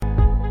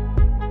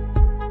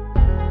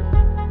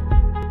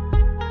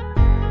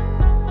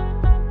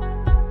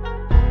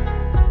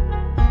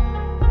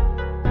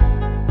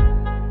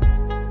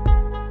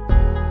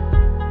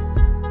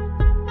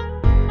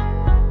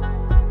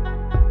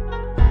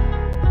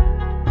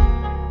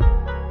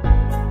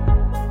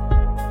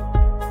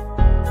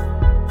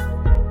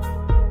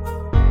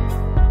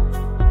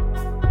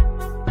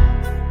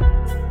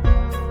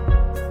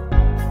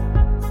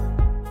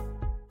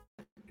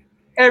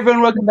Hey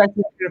everyone, welcome back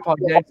to Good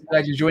Apologetics. I'm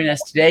glad you're joining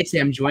us today. Today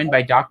I'm joined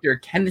by Dr.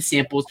 Ken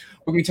Samples.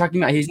 We're going to be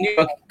talking about his new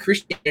book,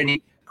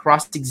 Christianity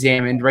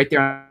Cross-Examined, right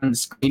there on the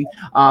screen.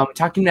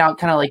 Talking about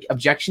kind of like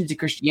objections to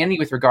Christianity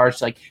with regards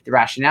to like the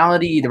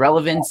rationality, the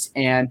relevance,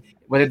 and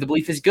whether the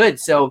belief is good.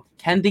 So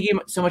Ken, thank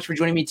you so much for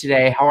joining me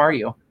today. How are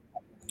you?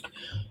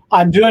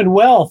 I'm doing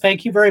well.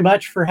 Thank you very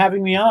much for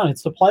having me on.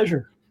 It's a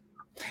pleasure.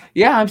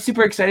 Yeah, I'm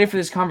super excited for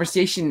this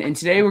conversation. And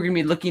today we're going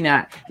to be looking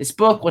at this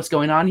book, what's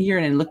going on here,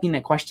 and then looking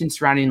at questions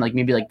surrounding like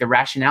maybe like the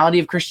rationality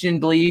of Christian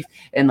belief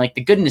and like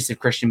the goodness of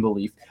Christian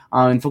belief,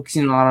 and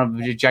focusing on a lot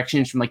of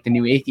objections from like the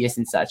new atheists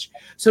and such.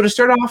 So to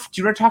start off,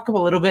 do you want to talk a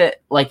little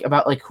bit like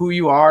about like who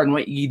you are and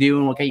what you do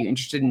and what got you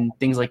interested in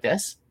things like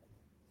this?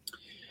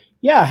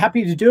 Yeah,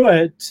 happy to do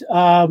it.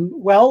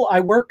 Well, I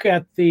work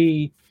at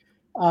an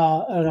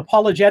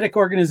apologetic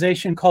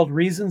organization called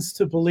Reasons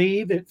to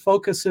Believe. It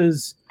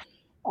focuses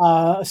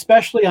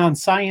especially on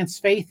science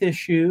faith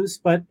issues,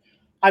 but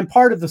I'm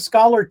part of the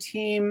scholar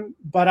team,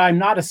 but I'm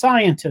not a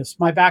scientist.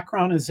 My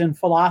background is in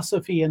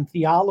philosophy and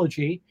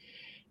theology.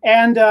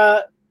 And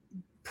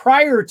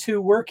prior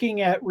to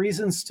working at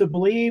Reasons to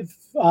Believe,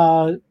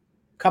 a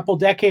couple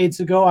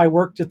decades ago, I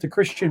worked at the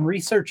Christian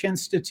Research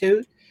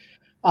Institute,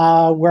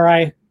 where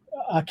I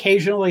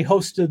occasionally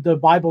hosted the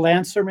Bible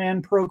Answer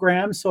Man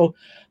program. So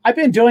I've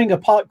been doing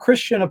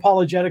Christian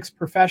apologetics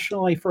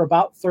professionally for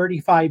about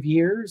 35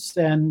 years.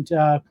 And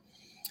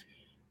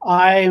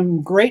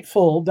I'm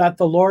grateful that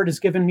the Lord has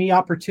given me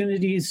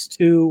opportunities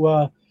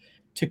to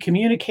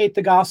communicate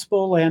the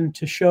gospel and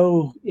to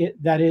show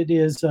that it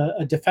is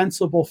a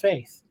defensible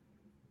faith.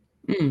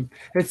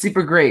 That's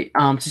super great.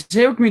 So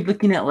today we're going to be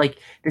looking at like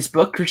this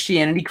book,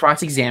 Christianity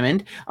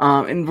Cross-Examined,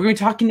 and we're going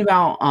to be talking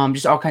about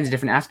just all kinds of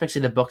different aspects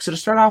of the book. So to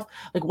start off,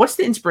 like, what's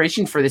the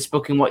inspiration for this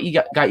book and what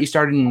you got you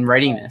started in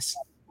writing this?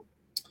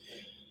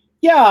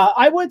 Yeah,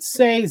 I would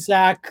say,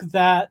 Zach,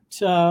 that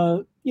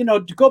to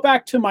go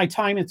back to my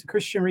time at the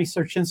Christian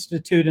Research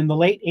Institute in the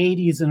late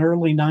 80s and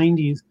early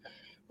 90s,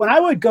 when I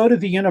would go to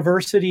the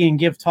university and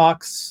give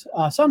talks,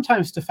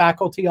 sometimes to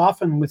faculty,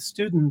 often with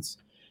students,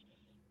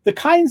 the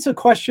kinds of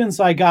questions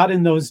I got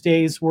in those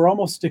days were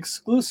almost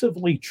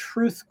exclusively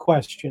truth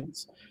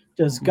questions.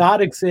 Does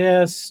God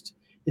exist?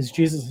 Is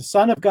Jesus the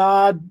Son of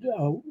God?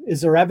 Is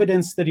there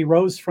evidence that he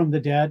rose from the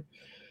dead?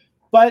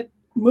 But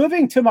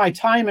moving to my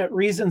time at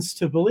Reasons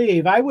to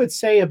Believe, I would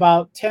say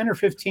about 10 or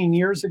 15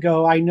 years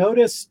ago, I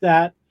noticed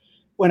that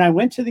when I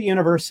went to the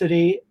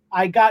university,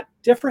 I got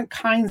different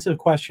kinds of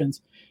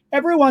questions.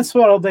 Every once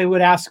in a while, they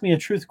would ask me a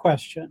truth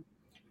question.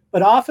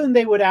 But often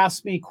they would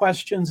ask me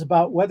questions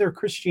about whether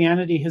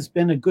Christianity has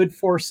been a good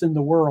force in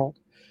the world.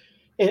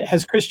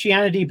 Has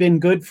Christianity been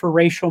good for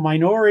racial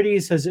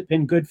minorities? Has it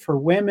been good for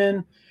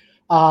women?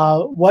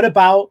 What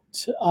about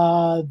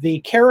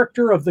the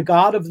character of the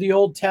God of the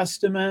Old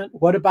Testament?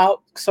 What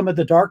about some of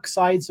the dark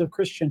sides of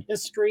Christian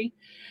history?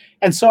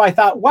 And so I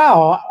thought,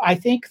 wow, I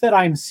think that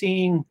I'm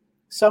seeing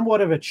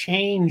somewhat of a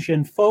change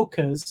in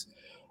focus.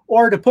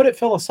 Or to put it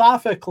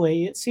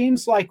philosophically, it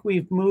seems like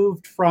we've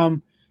moved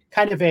from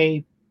kind of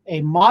a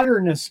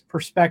modernist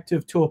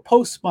perspective to a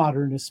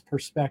postmodernist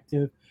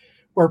perspective,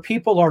 where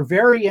people are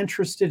very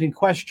interested in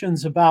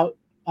questions about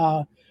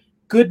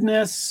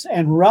goodness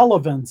and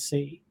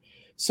relevancy.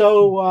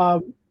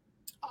 So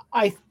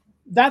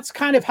that's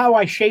kind of how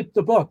I shaped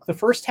the book. The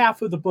first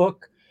half of the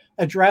book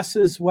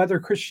addresses whether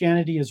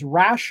Christianity is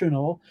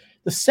rational.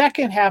 The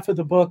second half of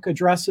the book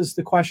addresses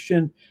the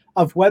question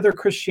of whether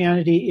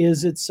Christianity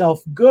is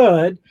itself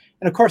good.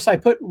 And of course, I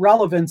put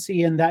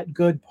relevancy in that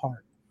good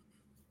part.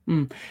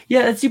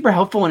 Yeah, that's super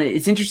helpful, and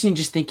it's interesting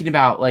just thinking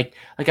about like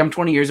I'm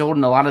 20 years old,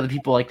 and a lot of the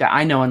people like that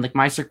I know in like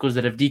my circles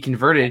that have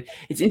deconverted.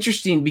 It's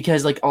interesting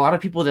because like a lot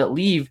of people that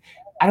leave,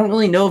 I don't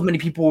really know of many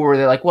people where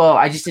they're like, well,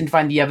 I just didn't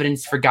find the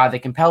evidence for God that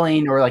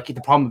compelling, or like the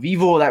problem of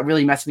evil that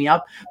really messed me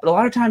up. But a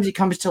lot of times it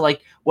comes to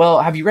like,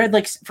 well, have you read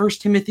like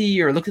First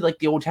Timothy or looked at like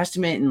the Old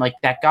Testament and like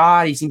that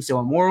God, he seems so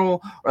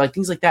immoral, or like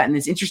things like that. And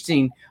it's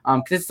interesting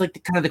because it's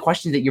like kind of the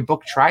questions that your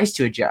book tries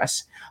to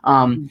address.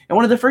 And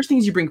one of the first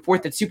things you bring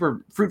forth that's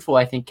super fruitful,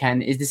 I think,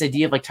 Ken, is this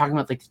idea of like talking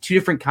about like the two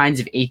different kinds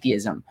of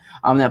atheism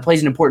that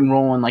plays an important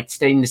role in like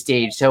setting the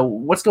stage. So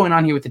what's going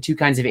on here with the two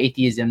kinds of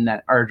atheism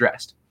that are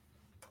addressed?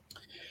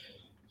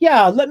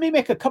 Yeah, let me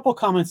make a couple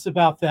comments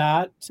about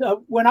that.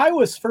 When I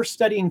was first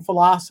studying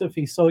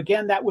philosophy, so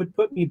again, that would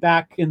put me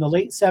back in the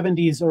late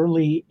 70s,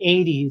 early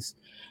 80s,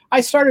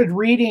 I started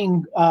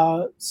reading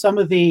some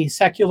of the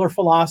secular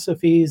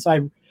philosophies.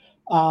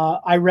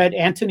 I read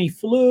Antony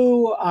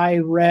Flew, I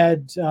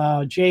read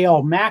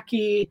J.L.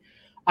 Mackie,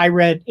 I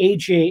read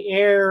A.J.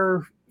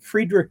 Ayer,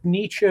 Friedrich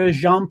Nietzsche,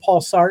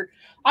 Jean-Paul Sartre.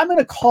 I'm going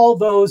to call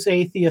those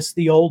atheists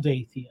the old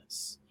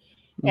atheists.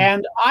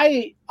 And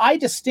I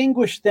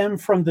distinguish them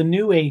from the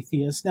new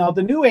atheists. Now,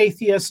 the new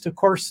atheist, of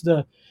course,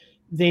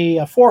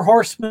 the four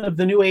horsemen of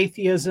the new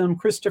atheism,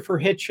 Christopher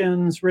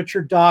Hitchens,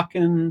 Richard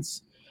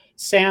Dawkins,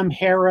 Sam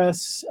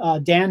Harris,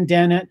 Dan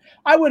Dennett.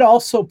 I would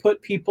also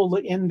put people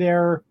in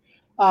there,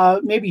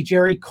 maybe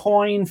Jerry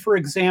Coyne, for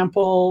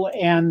example,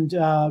 and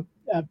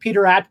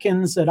Peter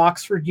Atkins at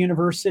Oxford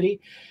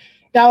University.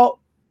 Now,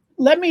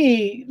 let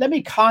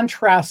me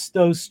contrast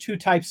those two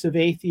types of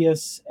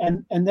atheists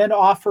and then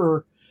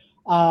offer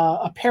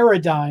a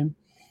paradigm.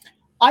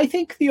 I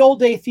think the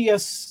old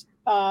atheists,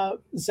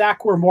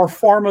 Zach, were more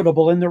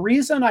formidable. And the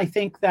reason I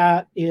think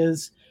that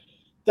is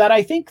that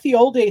I think the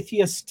old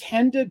atheists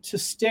tended to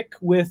stick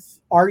with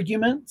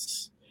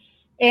arguments.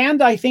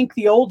 And I think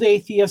the old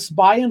atheists,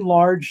 by and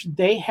large,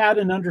 they had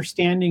an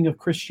understanding of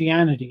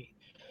Christianity.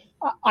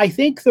 I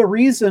think the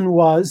reason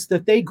was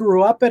that they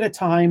grew up at a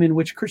time in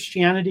which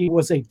Christianity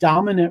was a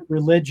dominant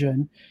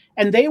religion,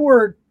 and they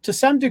were, to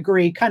some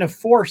degree, kind of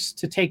forced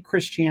to take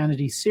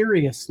Christianity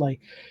seriously.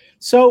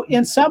 So,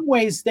 in some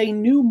ways, they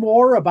knew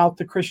more about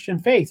the Christian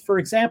faith. For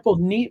example,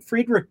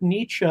 Friedrich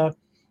Nietzsche,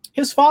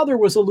 his father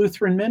was a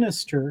Lutheran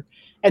minister,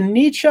 and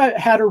Nietzsche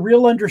had a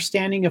real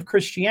understanding of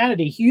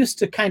Christianity. He used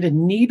to kind of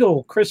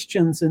needle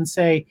Christians and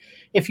say,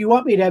 if you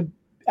want me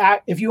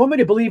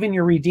to believe in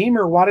your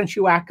Redeemer, why don't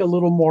you act a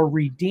little more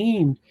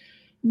redeemed?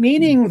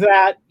 Meaning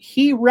that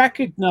he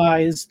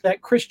recognized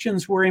that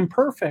Christians were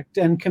imperfect,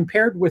 and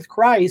compared with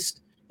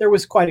Christ, there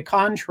was quite a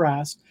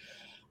contrast.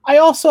 I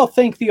also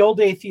think the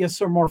old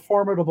atheists are more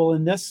formidable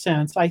in this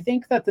sense. I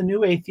think that the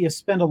new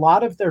atheists spend a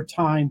lot of their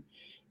time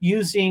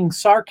using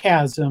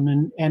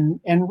sarcasm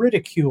and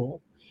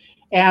ridicule.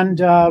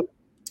 And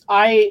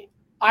I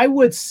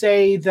would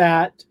say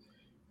that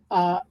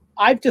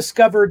I've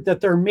discovered that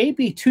there may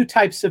be two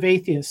types of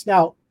atheists.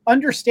 Now,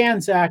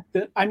 understand, Zach,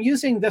 that I'm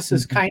using this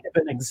as kind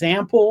of an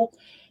example.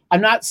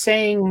 I'm not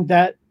saying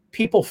that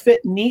people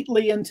fit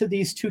neatly into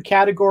these two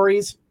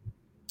categories.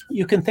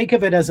 You can think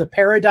of it as a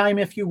paradigm,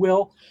 if you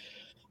will.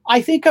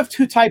 I think of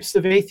two types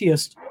of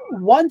atheists.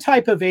 One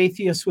type of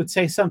atheist would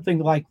say something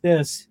like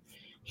this.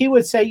 He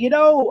would say,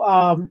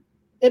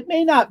 it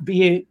may not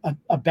be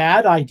a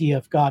bad idea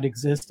if God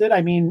existed.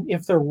 I mean,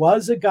 if there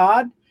was a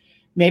God,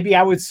 maybe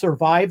I would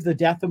survive the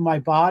death of my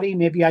body.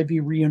 Maybe I'd be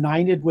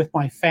reunited with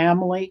my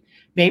family.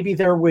 Maybe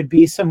there would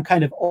be some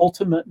kind of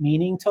ultimate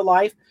meaning to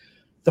life.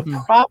 The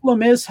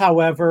problem is,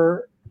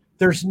 however,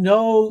 there's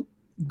no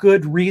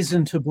good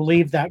reason to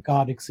believe that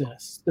God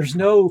exists. There's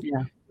no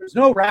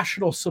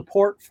rational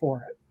support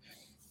for it.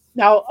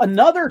 Now,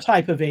 another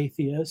type of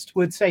atheist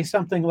would say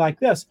something like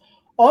this.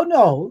 Oh,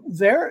 no,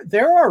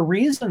 there are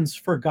reasons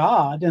for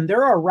God, and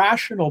there are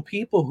rational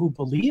people who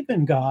believe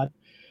in God.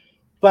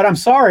 But I'm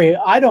sorry,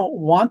 I don't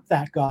want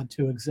that God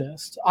to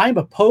exist. I'm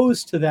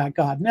opposed to that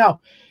God. Now,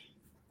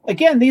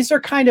 again, these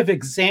are kind of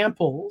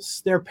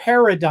examples. They're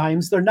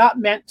paradigms. They're not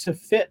meant to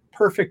fit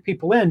perfect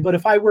people in. But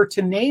if I were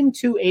to name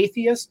two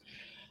atheists,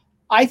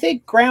 I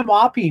think Graham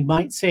Oppy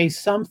might say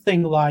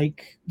something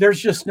like, there's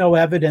just no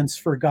evidence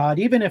for God,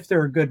 even if there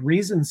are good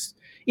reasons,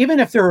 even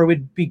if there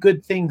would be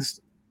good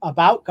things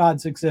about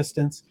God's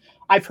existence.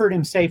 I've heard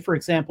him say, for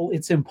example,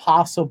 it's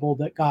impossible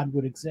that God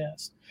would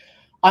exist.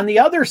 On the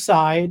other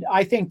side,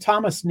 I think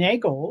Thomas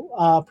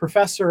Nagel,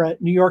 professor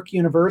at New York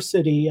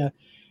University,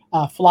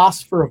 a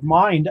philosopher of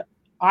mind,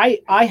 I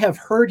have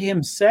heard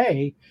him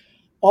say,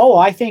 oh,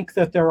 I think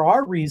that there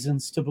are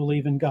reasons to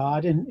believe in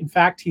God. And in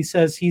fact, he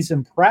says he's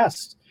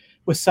impressed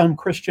with some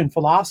Christian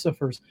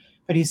philosophers,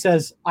 but he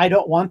says, I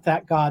don't want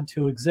that God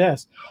to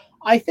exist.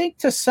 I think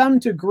to some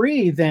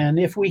degree, then,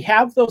 if we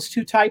have those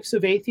two types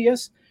of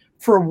atheists,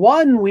 for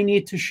one, we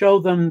need to show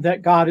them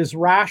that God is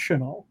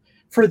rational.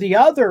 For the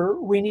other,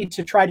 we need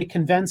to try to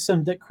convince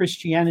them that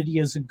Christianity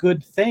is a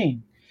good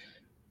thing.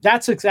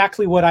 That's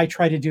exactly what I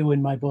try to do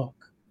in my book.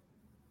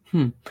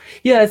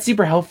 Yeah, that's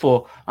super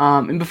helpful.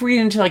 And before we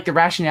get into like the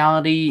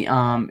rationality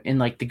and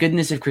like the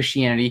goodness of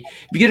Christianity,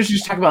 if you could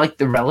just talk about like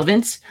the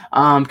relevance,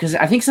 because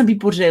I think some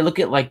people today look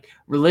at like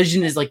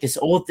religion as like this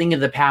old thing of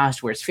the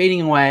past where it's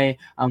fading away.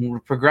 We're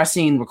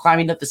progressing, we're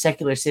climbing up the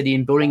secular city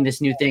and building this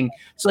new thing.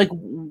 So like,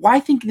 why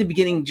think in the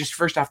beginning, just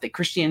first off, that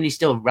Christianity is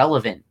still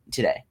relevant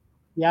today?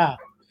 Yeah.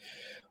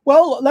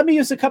 Well, let me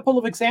use a couple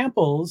of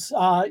examples.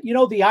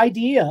 The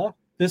idea,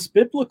 this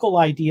biblical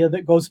idea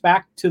that goes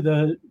back to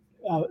the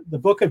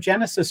book of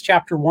Genesis,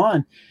 chapter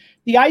 1,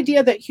 the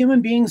idea that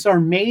human beings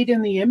are made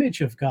in the image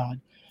of God.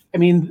 I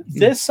mean,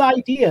 this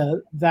idea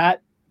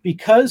that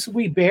because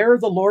we bear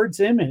the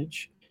Lord's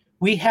image,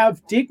 we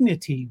have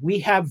dignity, we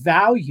have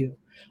value.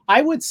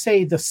 I would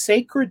say the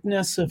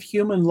sacredness of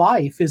human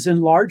life is in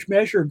large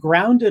measure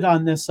grounded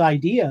on this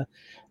idea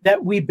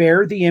that we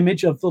bear the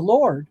image of the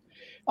Lord.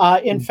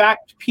 In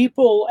fact,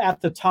 people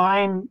at the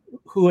time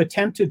who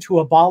attempted to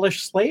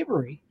abolish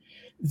slavery,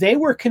 they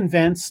were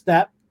convinced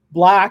that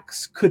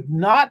Blacks could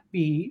not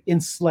be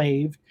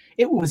enslaved.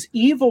 It was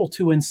evil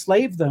to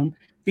enslave them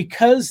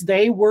because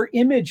they were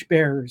image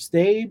bearers.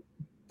 They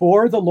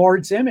bore the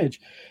Lord's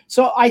image.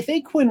 So I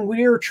think when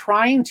we're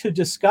trying to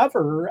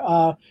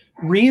discover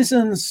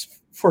reasons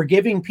for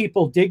giving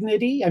people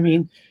dignity, I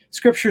mean,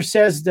 Scripture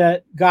says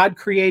that God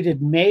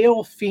created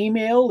male,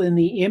 female in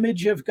the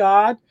image of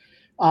God.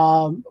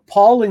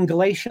 Paul in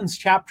Galatians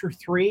chapter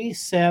 3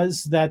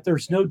 says that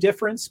there's no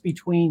difference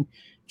between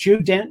Jew,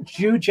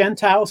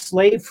 Gentile,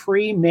 slave,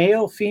 free,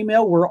 male,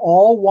 female. We're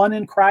all one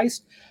in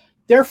Christ.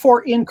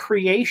 Therefore, in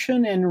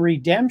creation and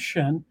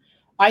redemption,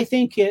 I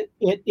think it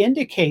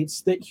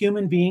indicates that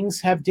human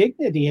beings have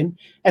dignity.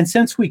 And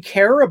since we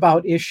care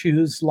about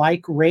issues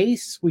like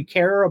race, we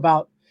care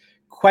about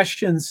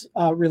questions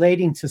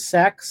relating to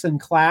sex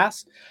and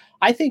class,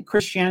 I think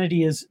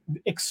Christianity is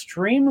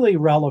extremely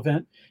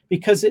relevant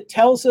because it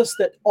tells us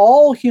that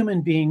all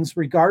human beings,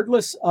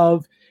 regardless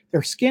of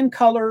their skin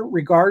color,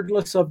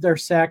 regardless of their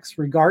sex,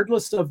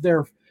 regardless of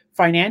their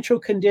financial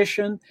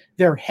condition,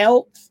 their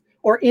health,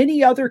 or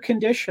any other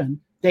condition,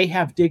 they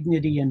have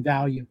dignity and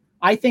value.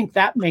 I think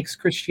that makes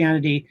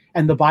Christianity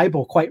and the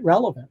Bible quite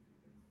relevant.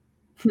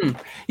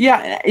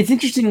 Yeah, it's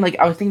interesting. Like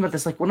I was thinking about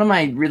this. Like one of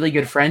my really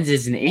good friends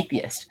is an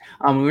atheist.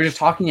 We were just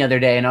talking the other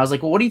day, and I was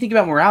like, "Well, what do you think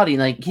about morality?"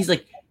 And like he's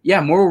like,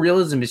 "Yeah, moral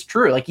realism is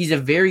true." Like he's a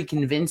very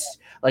convinced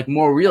like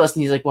moral realist,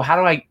 and he's like, "Well, how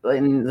do I?"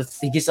 And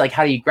he gets like,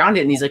 "How do you ground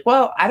it?" And he's like,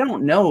 "Well, I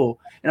don't know."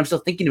 And I'm still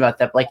thinking about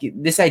that. But, like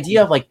this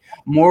idea of like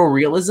moral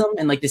realism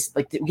and like this,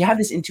 like we have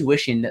this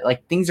intuition that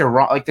like things are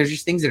wrong. Like there's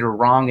just things that are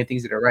wrong and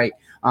things that are right.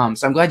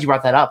 So I'm glad you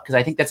brought that up because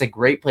I think that's a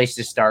great place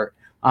to start.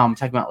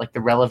 Talking about like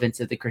the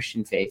relevance of the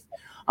Christian faith.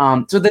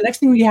 So the next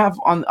thing we have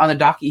on the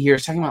docket here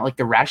is talking about like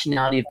the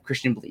rationality of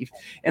Christian belief.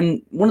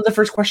 And one of the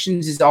first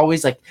questions is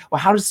always like, well,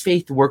 how does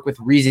faith work with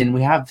reason?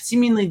 We have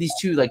seemingly these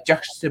two like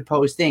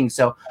juxtaposed things.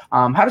 So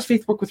how does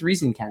faith work with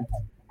reason, Ken?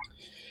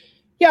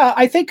 Yeah,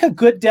 I think a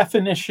good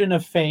definition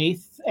of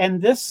faith,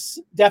 and this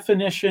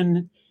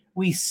definition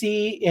we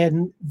see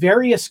in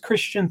various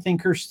Christian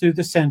thinkers through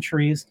the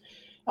centuries.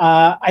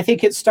 I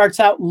think it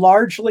starts out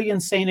largely in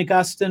St.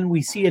 Augustine.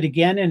 We see it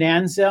again in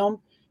Anselm.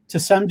 To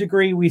some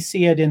degree, we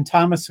see it in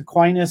Thomas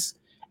Aquinas,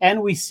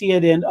 and we see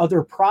it in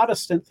other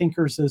Protestant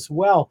thinkers as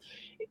well.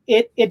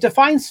 It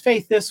defines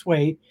faith this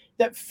way,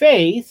 that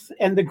faith,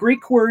 and the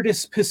Greek word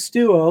is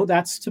pisteuo,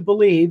 that's to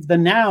believe, the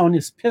noun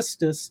is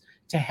pistis,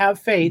 to have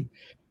faith,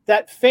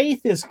 that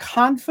faith is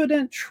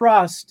confident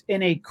trust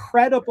in a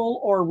credible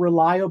or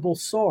reliable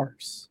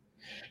source.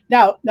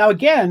 Now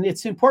again,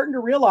 it's important to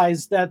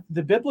realize that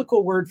the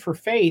biblical word for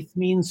faith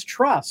means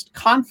trust,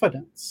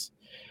 confidence.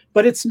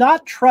 But it's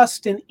not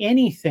trust in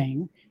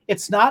anything.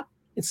 It's not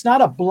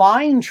a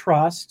blind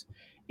trust.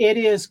 It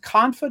is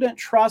confident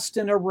trust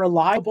in a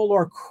reliable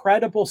or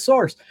credible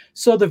source.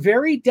 So the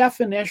very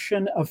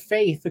definition of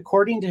faith,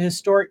 according to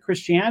historic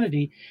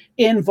Christianity,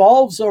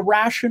 involves a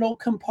rational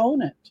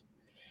component.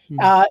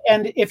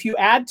 And if you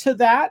add to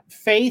that,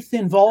 faith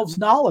involves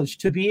knowledge.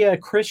 To be a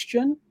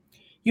Christian,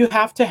 you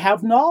have to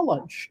have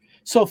knowledge.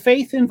 So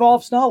faith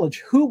involves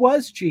knowledge. Who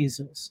was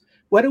Jesus?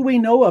 What do we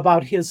know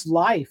about his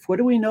life? What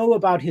do we know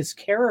about his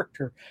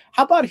character?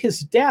 How about his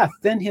death,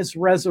 then his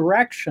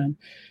resurrection?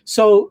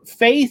 So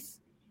faith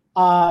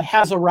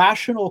has a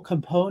rational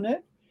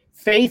component.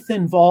 Faith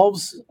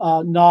involves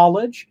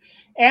knowledge.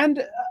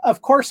 And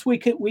of course, we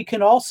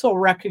can also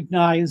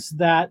recognize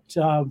that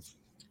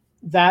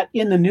that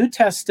in the New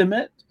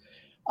Testament,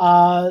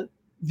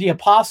 the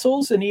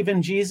apostles and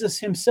even Jesus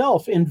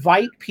himself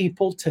invite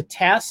people to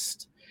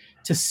test,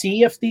 to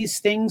see if these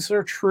things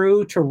are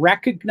true, to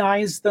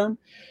recognize them.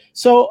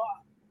 So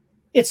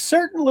it's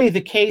certainly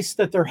the case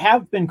that there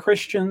have been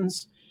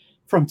Christians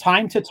from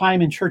time to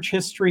time in church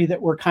history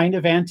that were kind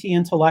of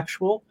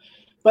anti-intellectual.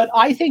 But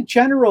I think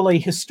generally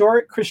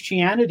historic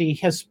Christianity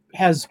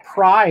has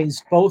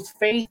prized both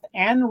faith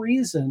and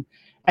reason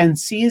and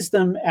sees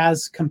them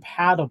as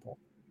compatible.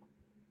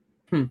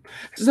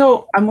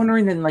 So I'm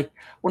wondering then, like,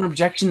 one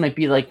objection might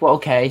be like, well,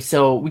 okay,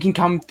 so we can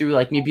come through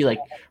like maybe like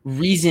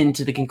reason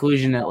to the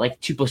conclusion that like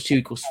 2 +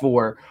 2 =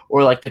 4,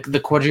 or like the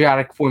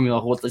quadratic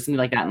formula holds, like something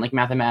like that in like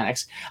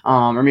mathematics,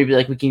 or maybe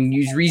like we can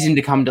use reason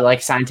to come to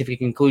like scientific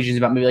conclusions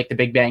about maybe like the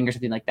Big Bang or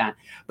something like that.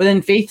 But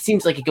then faith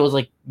seems like it goes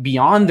like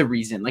beyond the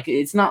reason. Like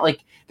it's not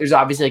like there's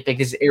obviously like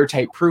this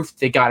airtight proof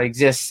that God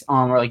exists,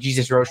 or like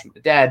Jesus rose from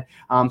the dead.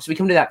 So we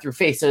come to that through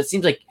faith. So it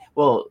seems like,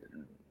 well,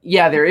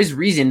 yeah, there is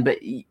reason, but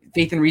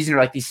faith and reason are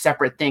like these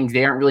separate things.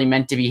 They aren't really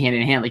meant to be hand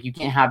in hand. Like you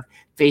can't have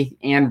faith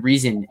and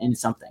reason in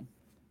something.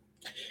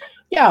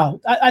 Yeah,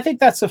 I think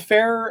that's a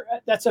fair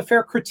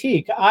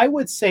critique. I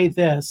would say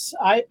this.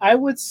 I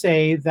would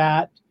say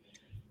that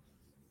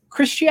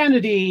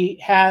Christianity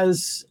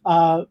has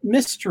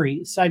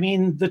mysteries. I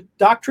mean, the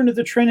doctrine of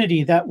the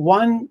Trinity, that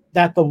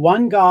the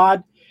one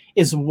God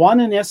is one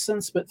in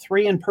essence but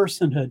three in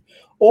personhood,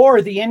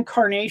 or the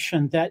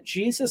incarnation, that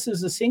Jesus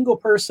is a single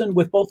person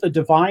with both a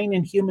divine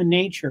and human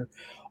nature,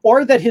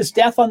 or that his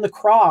death on the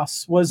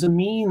cross was a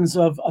means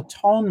of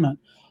atonement.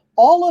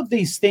 All of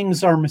these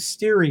things are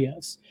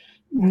mysterious.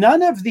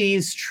 None of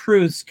these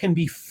truths can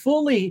be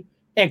fully,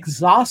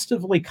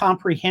 exhaustively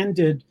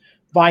comprehended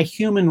by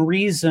human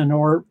reason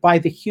or by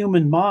the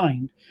human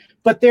mind,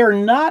 but they're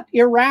not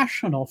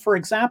irrational. For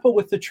example,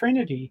 with the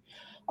Trinity,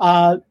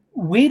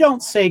 we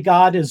don't say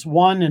God is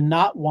one and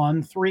not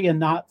one, three and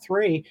not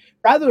three.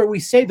 Rather, we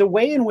say the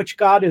way in which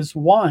God is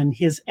one,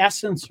 his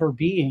essence or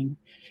being,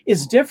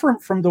 is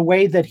different from the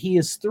way that he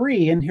is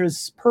three in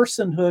his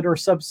personhood or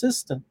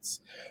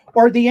subsistence.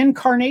 Or the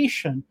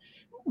incarnation.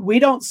 We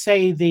don't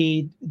say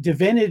the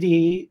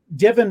divinity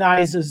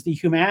divinizes the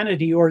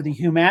humanity, or the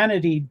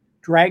humanity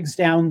drags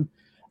down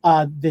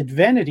the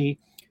divinity.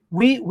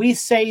 we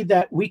say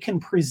that we can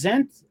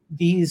present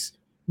these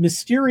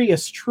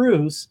mysterious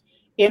truths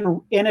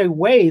in a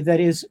way that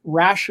is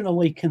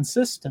rationally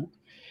consistent.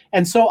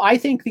 And so I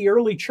think the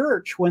early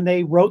church, when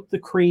they wrote the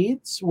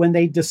creeds, when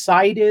they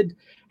decided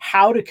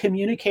how to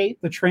communicate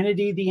the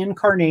Trinity, the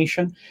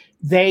Incarnation,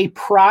 they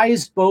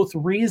prized both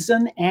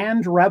reason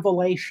and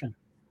revelation.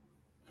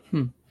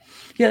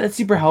 Yeah, that's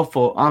super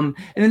helpful. And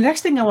the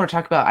next thing I want to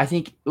talk about, I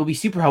think will be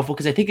super helpful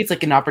because I think it's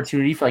like an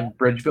opportunity for like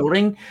bridge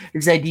building.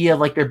 This idea of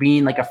like there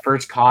being like a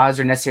first cause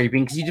or necessary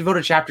being, because you devote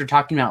a chapter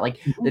talking about like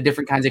the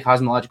different kinds of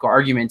cosmological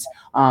arguments.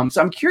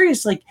 So I'm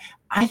curious, like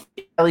I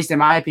think, at least in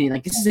my opinion,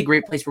 like this is a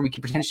great place where we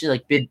can potentially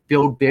like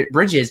build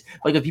bridges,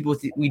 like with people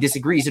we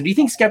disagree. So do you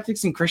think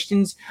skeptics and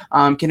Christians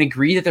can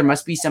agree that there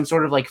must be some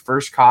sort of like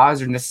first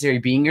cause or necessary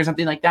being or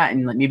something like that,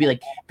 and like maybe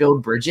like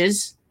build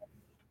bridges?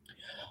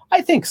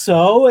 I think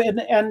so.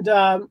 And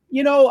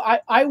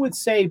I would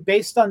say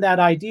based on that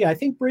idea, I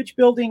think bridge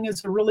building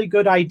is a really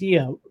good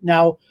idea.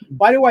 Now,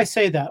 why do I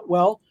say that?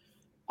 Well,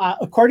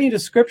 according to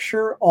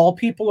Scripture, all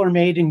people are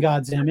made in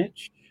God's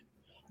image.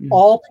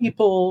 All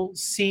people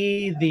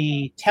see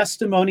the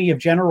testimony of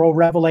general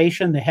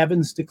revelation. The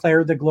heavens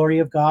declare the glory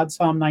of God,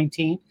 Psalm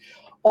 19.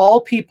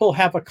 All people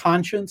have a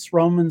conscience,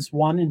 Romans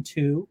 1 and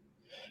 2.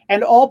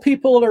 And all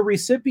people are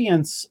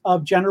recipients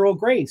of general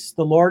grace.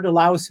 The Lord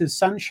allows his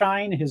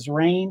sunshine, his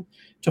rain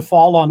to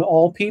fall on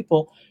all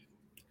people.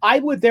 I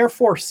would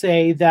therefore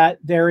say that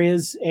there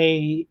is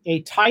a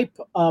type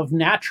of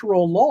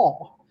natural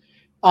law.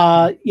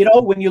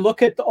 When you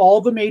look at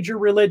all the major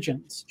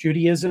religions,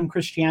 Judaism,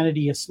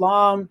 Christianity,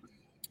 Islam,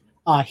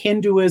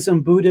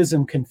 Hinduism,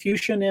 Buddhism,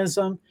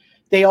 Confucianism,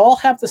 they all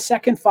have the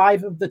second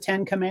five of the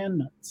Ten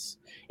Commandments.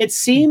 It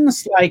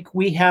seems like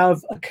we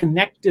have a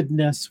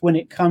connectedness when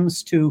it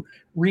comes to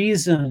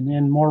reason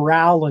and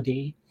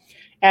morality.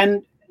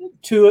 And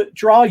to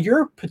draw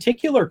your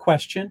particular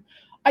question,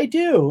 I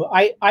do.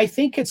 I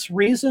think it's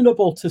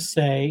reasonable to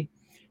say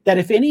that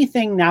if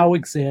anything now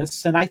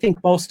exists, and I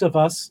think most of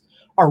us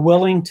are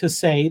willing to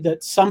say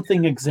that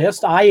something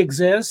exists, I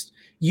exist,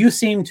 you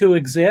seem to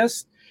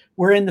exist,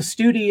 we're in the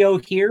studio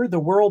here, the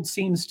world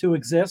seems to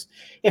exist.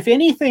 If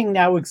anything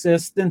now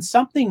exists, then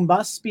something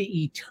must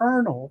be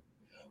eternal,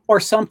 or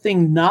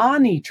something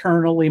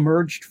non-eternal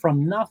emerged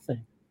from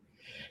nothing.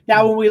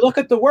 Now, when we look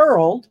at the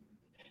world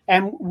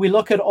and we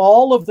look at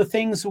all of the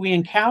things we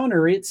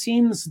encounter, it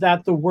seems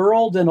that the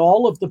world and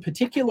all of the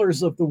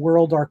particulars of the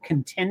world are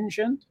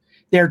contingent,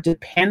 they're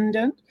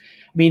dependent.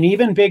 I mean,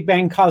 even Big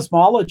Bang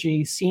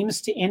cosmology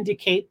seems to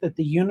indicate that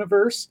the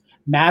universe,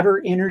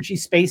 matter, energy,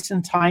 space,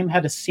 and time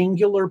had a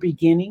singular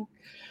beginning.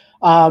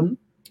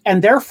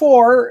 And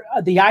therefore,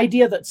 the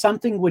idea that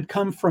something would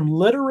come from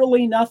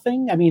literally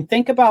nothing, I mean,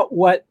 think about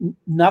what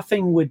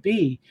nothing would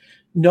be.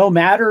 No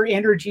matter,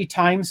 energy,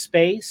 time,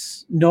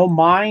 space, no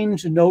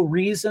mind, no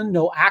reason,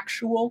 no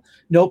actual,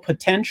 no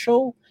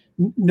potential,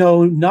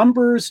 no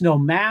numbers, no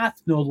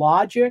math, no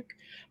logic.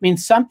 I mean,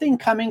 something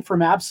coming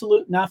from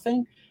absolute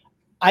nothing.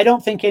 I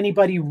don't think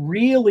anybody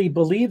really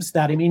believes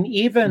that. I mean,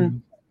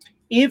 even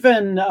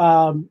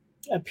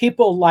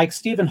people like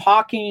Stephen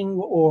Hawking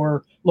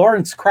or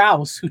Lawrence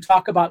Krauss, who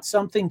talk about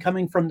something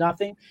coming from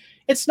nothing,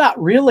 it's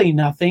not really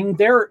nothing.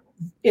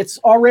 It's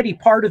already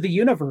part of the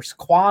universe,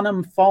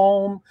 quantum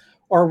foam,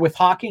 or with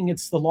Hawking,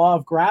 it's the law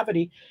of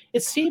gravity.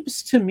 It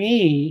seems to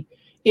me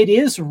it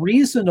is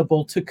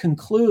reasonable to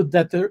conclude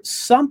that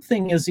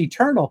something is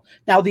eternal.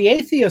 Now, the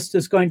atheist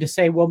is going to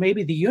say, well,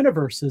 maybe the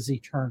universe is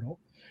eternal.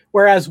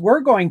 Whereas we're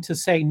going to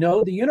say,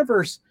 no, the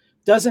universe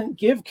doesn't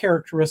give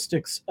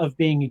characteristics of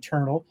being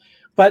eternal,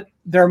 but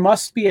there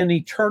must be an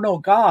eternal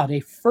God, a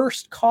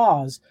first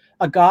cause,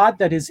 a God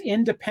that is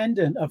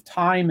independent of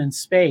time and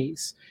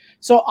space.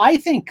 So I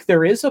think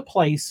there is a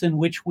place in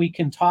which we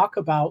can talk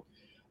about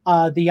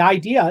the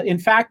idea. In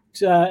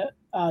fact,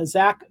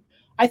 Zach,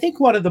 I think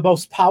one of the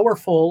most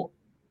powerful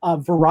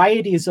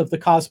varieties of the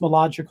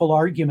cosmological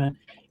argument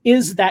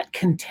is that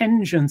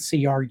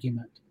contingency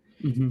argument,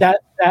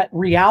 that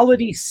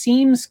reality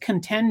seems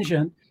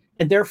contingent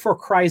and therefore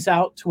cries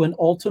out to an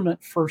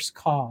ultimate first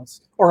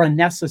cause or a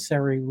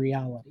necessary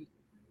reality.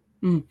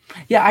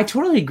 Yeah, I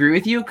totally agree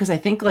with you because I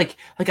think like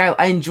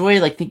I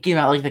enjoy like thinking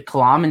about like the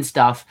Kalam and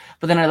stuff,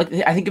 but then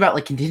I think about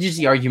like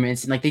contingency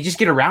arguments and like they just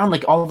get around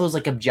like all those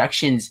like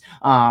objections.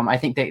 I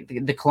think that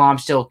the Kalam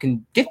still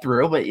can get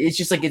through, but it's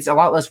just like it's a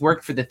lot less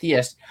work for the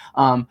theist.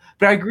 But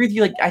I agree with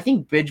you. Like I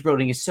think bridge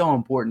building is so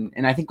important,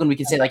 and I think when we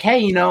can say like,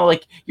 hey,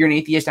 like you're an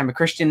atheist, I'm a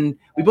Christian,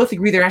 we both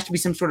agree there has to be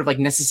some sort of like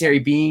necessary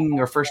being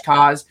or first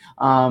cause.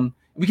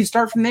 We can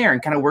start from there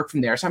and kind of work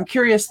from there. So I'm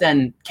curious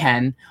then,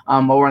 Ken,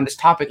 while we're on this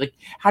topic, like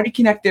how do you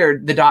connect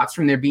the dots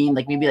from there being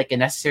like maybe like a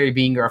necessary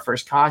being or a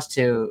first cause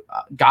to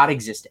God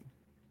existing?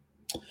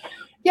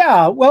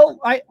 Yeah, well,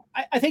 I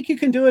think you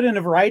can do it in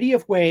a variety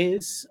of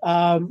ways.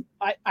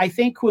 I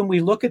think when we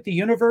look at the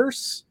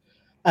universe,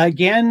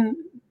 again,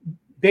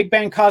 Big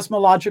Bang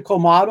cosmological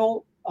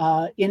model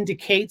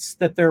indicates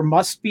that there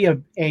must be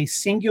a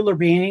singular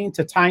being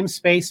to time,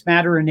 space,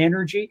 matter, and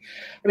energy.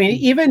 I mean,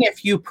 even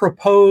if you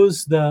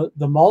propose the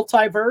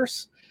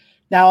multiverse,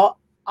 now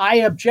I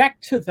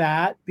object to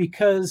that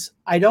because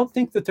I don't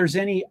think that there's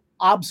any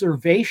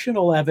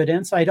observational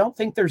evidence. I don't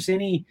think there's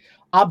any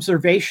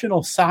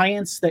observational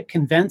science that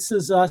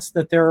convinces us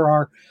that there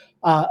are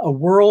a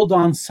world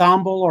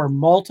ensemble or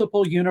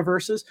multiple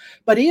universes.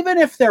 But even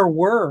if there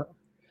were,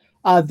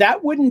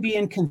 that wouldn't be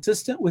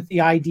inconsistent with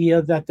the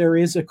idea that there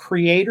is a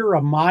creator,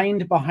 a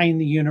mind behind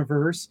the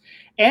universe.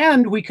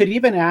 And we could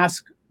even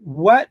ask,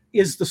 what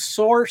is the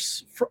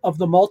source of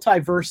the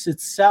multiverse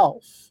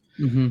itself?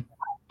 Mm-hmm.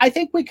 I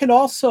think we could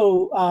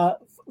also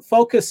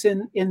focus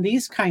in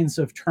these kinds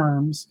of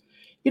terms.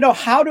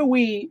 How do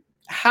we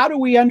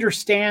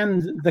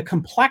understand the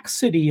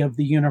complexity of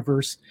the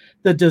universe,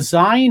 the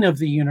design of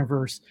the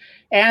universe?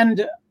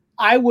 And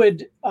I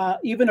would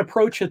even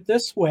approach it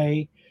this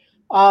way.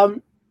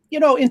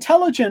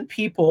 Intelligent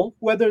people,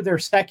 whether they're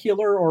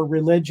secular or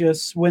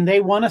religious, when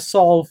they want to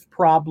solve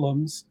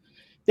problems,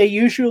 they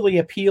usually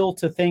appeal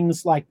to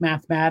things like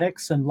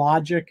mathematics and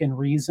logic and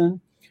reason.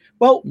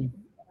 Well,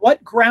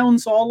 what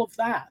grounds all of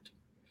that?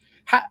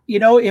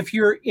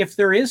 If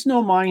there is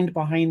no mind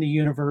behind the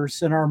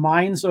universe and our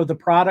minds are the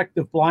product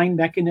of blind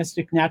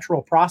mechanistic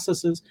natural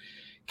processes,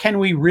 can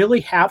we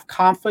really have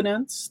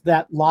confidence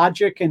that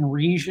logic and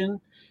reason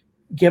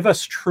give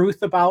us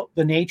truth about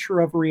the nature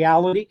of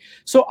reality?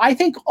 So I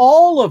think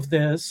all of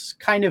this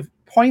kind of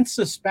points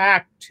us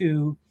back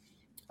to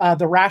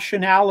the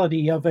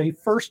rationality of a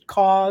first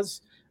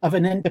cause of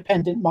an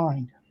independent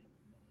mind.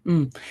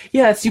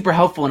 Yeah, that's super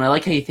helpful, and I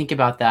like how you think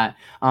about that.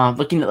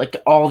 Looking at like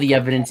all the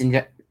evidence and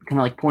kind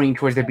of like pointing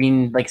towards there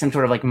being like some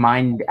sort of like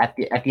mind at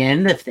the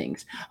end of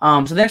things.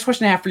 So the next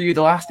question I have for you,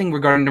 the last thing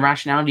regarding the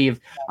rationality of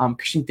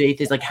Christian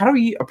faith, is like, how do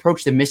we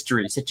approach the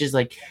mysteries, such as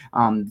like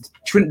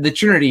the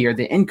Trinity or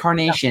the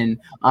Incarnation?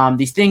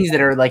 These things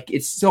that are like,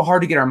 it's so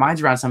hard to get our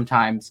minds around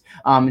sometimes.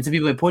 And some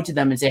people would point to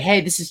them and say,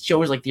 "Hey, this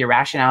shows like the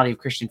irrationality of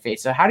Christian faith."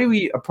 So how do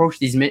we approach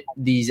these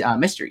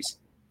mysteries?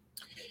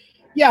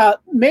 Yeah,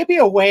 maybe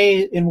a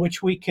way in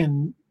which we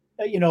can,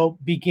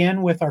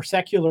 begin with our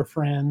secular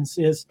friends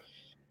is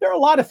there are a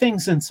lot of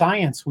things in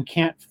science we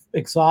can't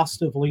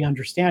exhaustively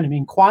understand. I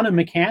mean, quantum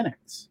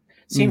mechanics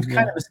seems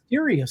kind of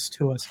mysterious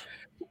to us.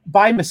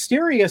 By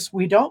mysterious,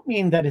 we don't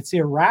mean that it's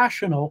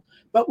irrational,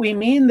 but we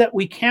mean that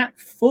we can't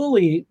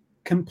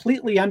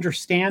completely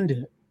understand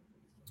it.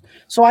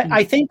 So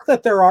I think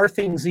that there are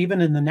things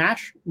even in the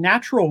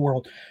natural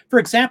world. For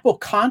example,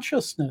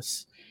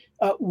 consciousness.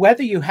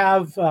 Whether you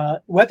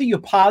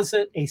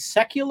posit a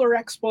secular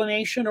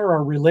explanation or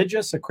a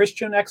religious, a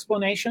Christian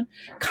explanation,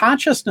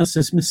 consciousness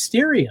is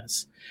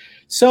mysterious.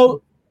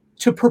 So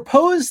to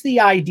propose the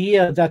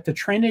idea that the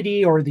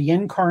Trinity or the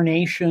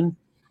Incarnation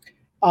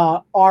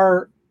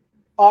are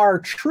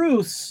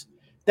truths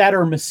that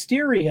are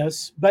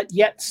mysterious but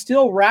yet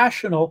still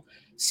rational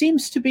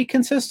seems to be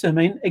consistent.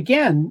 I mean,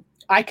 again,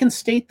 I can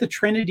state the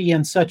Trinity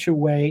in such a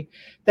way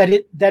that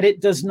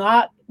it does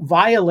not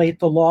violate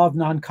the law of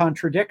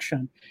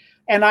non-contradiction.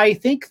 And I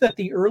think that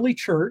the early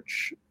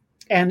church,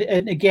 and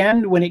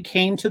again, when it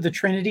came to the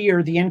Trinity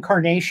or the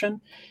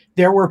Incarnation,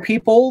 there were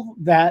people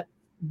that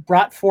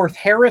brought forth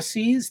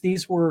heresies.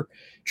 These were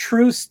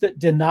truths that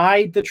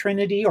denied the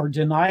Trinity or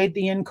denied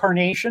the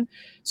Incarnation.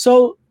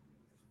 So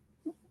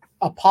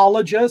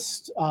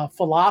apologists,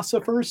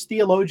 philosophers,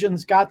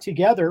 theologians got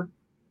together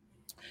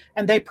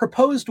and they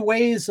proposed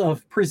ways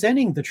of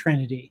presenting the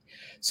Trinity.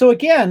 So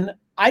again,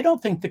 I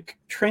don't think the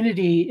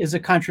Trinity is a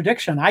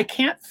contradiction. I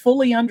can't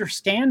fully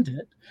understand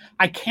it.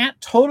 I can't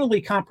totally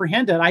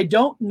comprehend it. I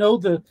don't know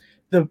the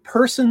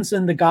persons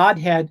in the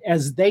Godhead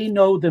as they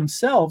know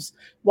themselves.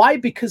 Why?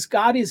 Because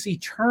God is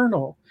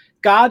eternal.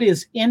 God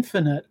is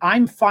infinite.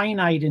 I'm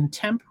finite and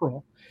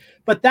temporal.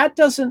 But that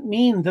doesn't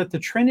mean that the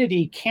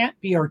Trinity can't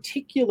be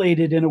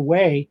articulated in a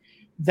way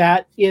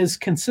that is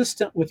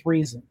consistent with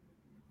reason.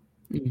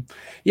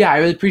 Yeah, I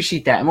really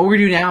appreciate that. And what we're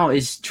doing now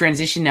is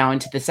transition now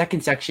into the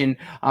second section,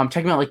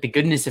 talking about like the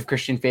goodness of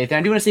Christian faith. And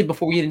I do want to say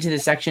before we get into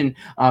this section,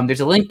 there's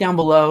a link down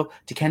below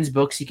to Ken's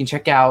books. You can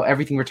check out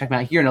everything we're talking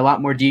about here in a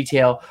lot more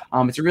detail.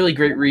 It's a really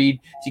great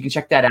read, so you can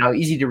check that out.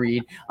 Easy to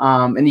read.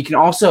 And you can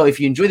also, if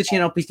you enjoy the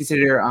channel, please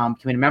consider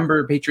becoming a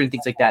member, patron,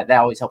 things like that. That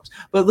always helps.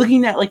 But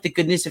looking at like the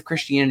goodness of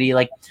Christianity,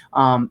 like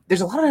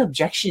there's a lot of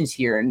objections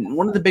here. And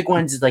one of the big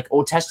ones is like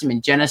Old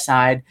Testament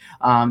genocide.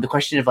 The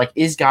question of like,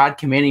 is God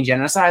commanding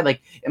genocide? Like,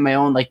 in my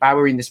own like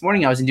Bible reading this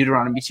morning, I was in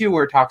Deuteronomy 2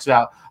 where it talks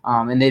about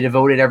and they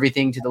devoted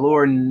everything to the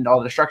Lord and all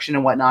the destruction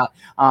and whatnot.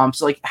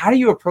 So like, how do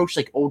you approach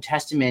like Old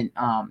Testament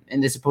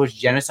and the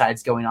supposed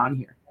genocides going on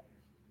here?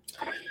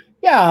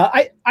 Yeah,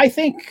 I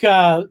think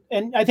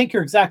and I think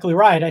you're exactly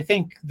right. I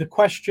think the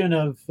question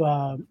of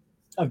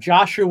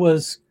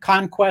Joshua's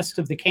conquest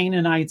of the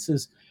Canaanites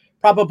is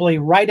probably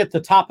right at the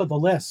top of the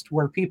list,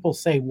 where people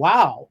say,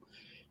 wow.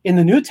 In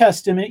the New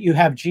Testament, you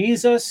have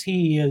Jesus.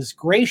 He is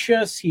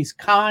gracious, he's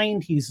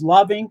kind, he's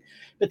loving.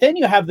 But then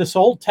you have this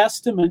Old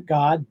Testament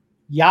God,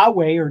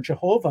 Yahweh or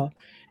Jehovah,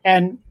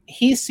 and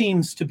he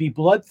seems to be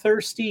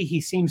bloodthirsty. He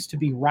seems to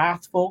be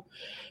wrathful.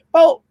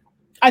 Well,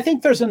 I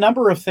think there's a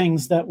number of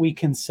things that we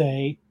can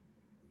say.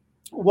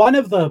 One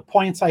of the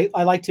points I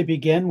like to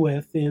begin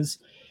with is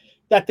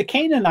that the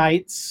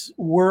Canaanites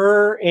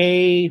were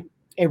a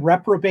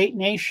reprobate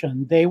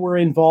nation. They were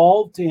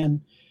involved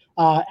in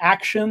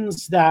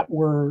actions that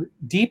were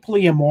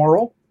deeply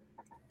immoral.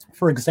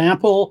 For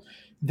example,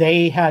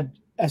 they had,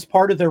 as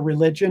part of their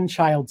religion,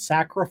 child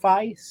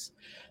sacrifice.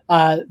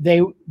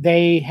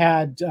 They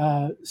had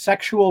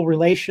sexual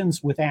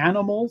relations with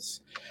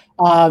animals.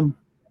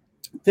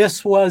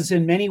 This was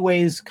in many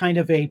ways kind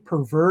of a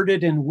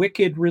perverted and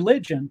wicked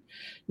religion.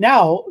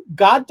 Now,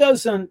 God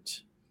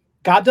doesn't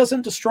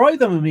destroy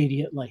them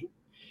immediately.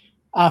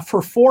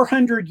 For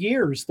 400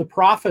 years, the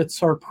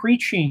prophets are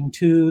preaching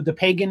to the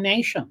pagan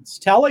nations,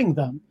 telling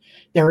them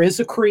there is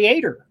a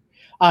creator.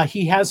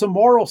 He has a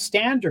moral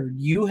standard.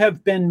 You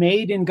have been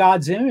made in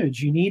God's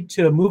image. You need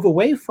to move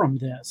away from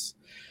this.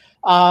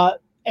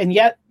 And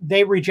yet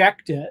they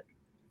reject it.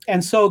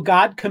 And so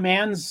God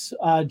commands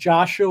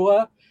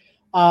Joshua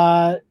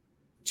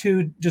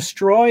to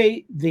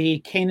destroy the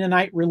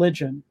Canaanite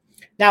religion.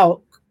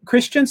 Now,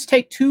 Christians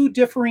take two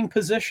differing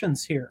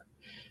positions here.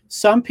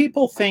 Some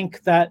people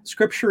think that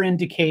Scripture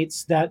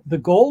indicates that the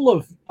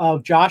goal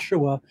of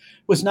Joshua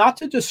was not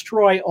to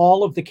destroy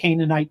all of the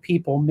Canaanite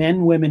people,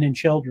 men, women, and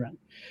children.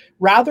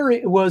 Rather,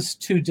 it was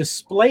to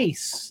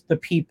displace the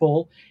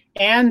people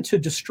and to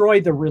destroy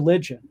the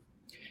religion.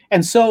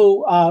 And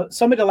so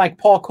somebody like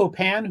Paul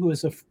Copan, who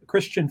is a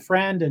Christian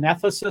friend, an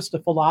ethicist, a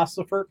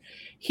philosopher,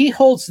 he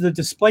holds the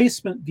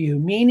displacement view,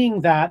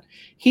 meaning that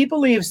he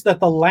believes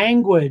that the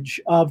language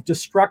of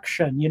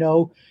destruction,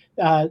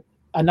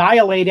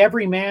 annihilate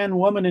every man,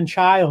 woman, and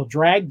child,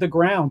 drag the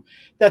ground,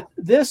 that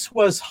this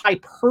was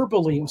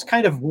hyperbole. It was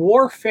kind of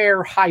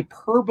warfare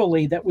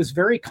hyperbole that was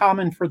very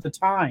common for the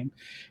time.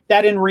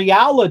 That in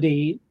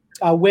reality,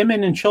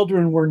 women and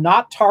children were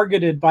not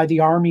targeted by the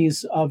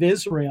armies of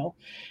Israel.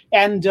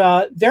 And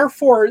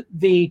therefore,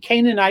 the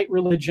Canaanite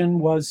religion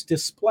was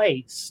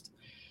displaced.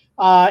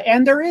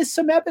 And there is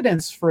some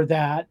evidence for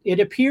that.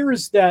 It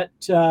appears that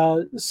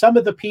some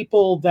of the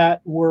people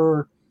that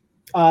were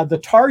the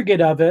target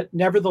of it,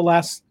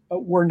 nevertheless,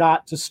 were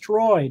not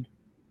destroyed.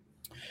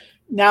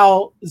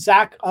 Now,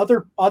 Zach,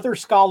 other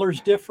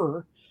scholars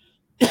differ.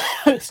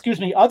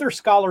 Excuse me. Other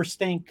scholars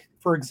think,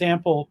 for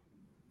example,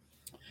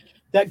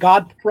 that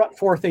God brought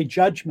forth a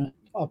judgment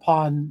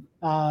upon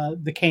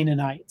the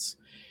Canaanites.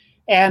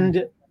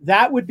 And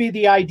that would be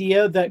the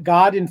idea that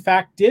God, in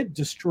fact, did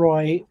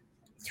destroy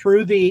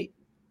through the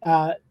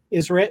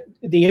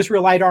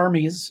Israelite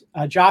armies,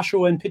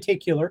 Joshua in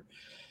particular,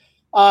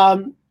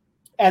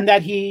 and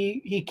that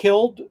he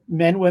killed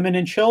men, women,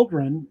 and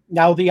children.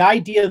 Now, the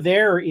idea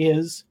there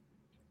is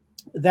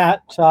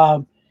that,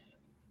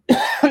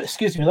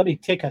 excuse me, let me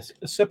take a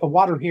sip of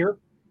water here.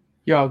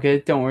 You're all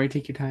good. Don't worry.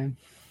 Take your time.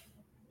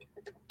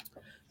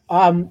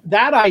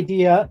 That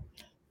idea,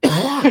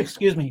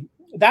 excuse me,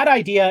 that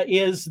idea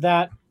is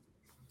that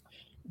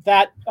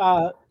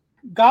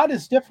God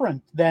is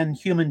different than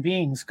human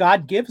beings.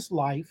 God gives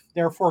life,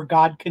 therefore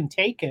God can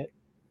take it.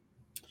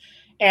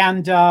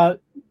 And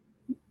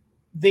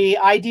the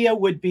idea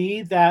would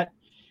be that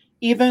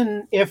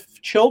even if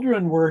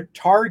children were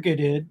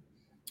targeted,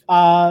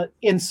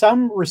 in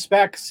some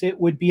respects it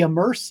would be a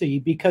mercy,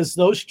 because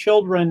those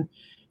children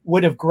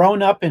would have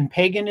grown up in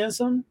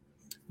paganism.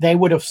 They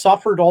would have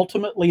suffered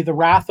ultimately the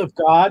wrath of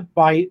God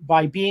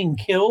by being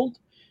killed.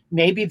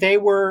 Maybe they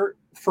were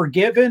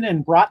forgiven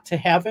and brought to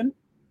heaven.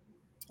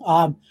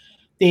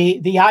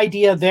 The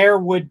idea there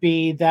would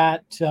be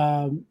that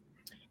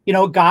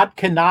God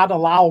cannot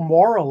allow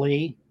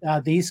morally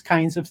these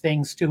kinds of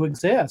things to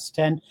exist.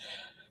 And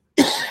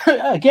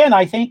again,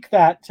 I think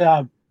that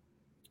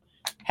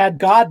had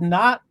God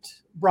not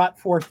brought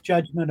forth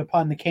judgment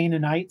upon the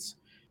Canaanites,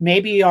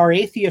 maybe our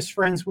atheist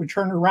friends would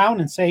turn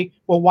around and say,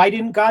 well, why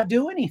didn't God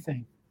do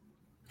anything?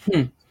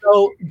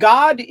 So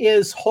God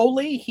is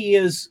holy. He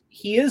is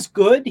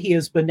good. He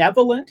is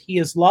benevolent. He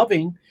is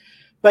loving,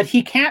 but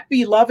he can't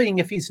be loving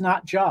if he's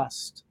not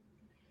just.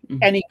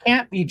 And he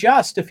can't be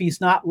just if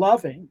he's not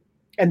loving.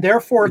 And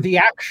therefore the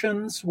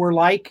actions were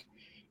like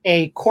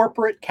a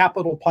corporate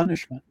capital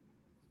punishment.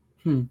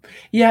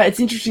 Yeah, it's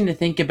interesting to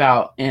think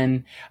about.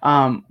 And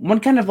one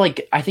kind of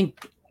I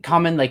think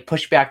common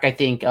pushback, I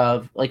think,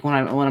 of when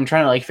I'm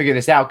trying to figure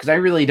this out, because I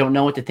really don't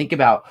know what to think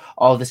about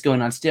all of this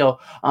going on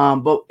still.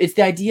 But it's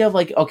the idea of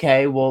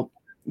okay, well,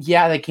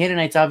 yeah, the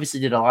Canaanites obviously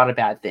did a lot of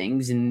bad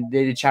things, and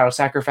they did child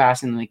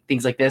sacrifice and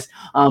things like this.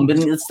 But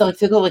let's still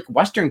take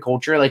Western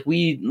culture.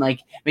 We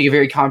make a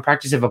very common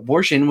practice of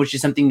abortion, which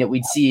is something that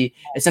we'd see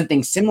as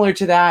something similar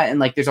to that.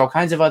 And there's all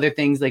kinds of other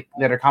things that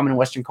are common in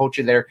Western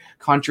culture that are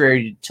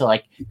contrary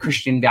to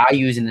Christian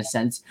values in a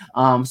sense.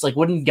 So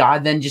wouldn't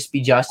God then just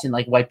be just in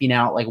wiping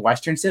out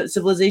Western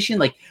civilization?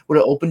 Would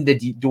it open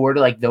the door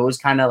to those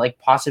kind of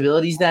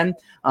possibilities then?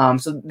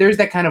 So there's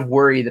that kind of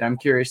worry that I'm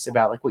curious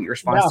about what your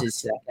response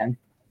is to that then.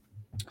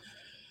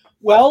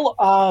 Well,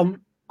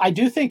 I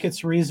do think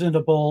it's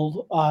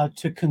reasonable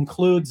to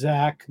conclude,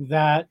 Zach,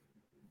 that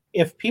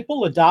if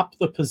people adopt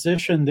the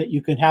position that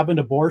you can have an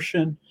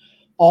abortion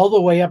all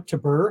the way up to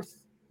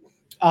birth,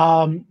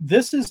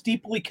 this is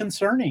deeply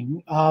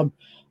concerning.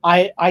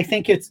 I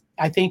think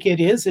it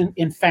is an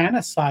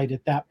infanticide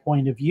at that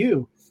point of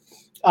view.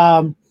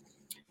 And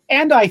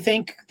I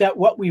think that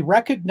what we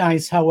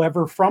recognize,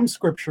 however, from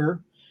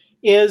Scripture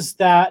is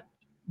that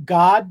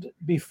God,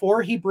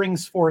 before he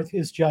brings forth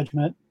his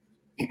judgment,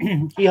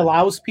 he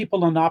allows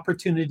people an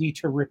opportunity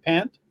to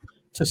repent,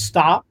 to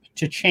stop,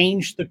 to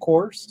change the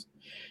course.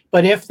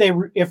 But if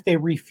they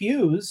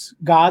refuse,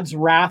 God's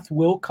wrath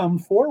will come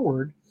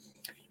forward.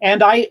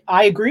 And I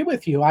agree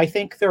with you. I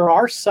think there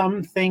are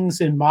some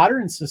things in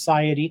modern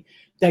society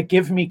that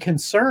give me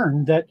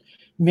concern that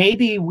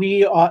maybe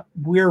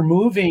we're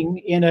moving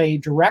in a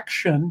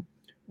direction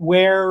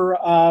where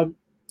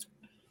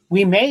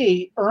we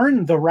may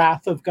earn the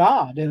wrath of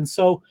God. And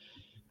so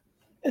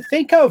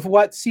think of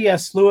what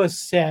C.S. Lewis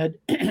said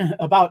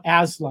about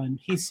Aslan.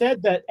 He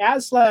said that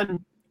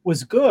Aslan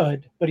was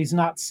good, but he's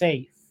not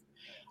safe.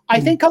 I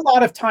think a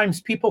lot of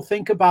times people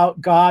think about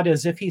God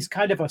as if he's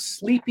kind of a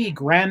sleepy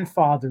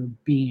grandfather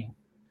being.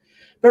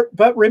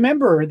 But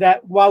remember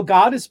that while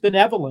God is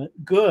benevolent,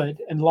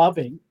 good, and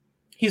loving,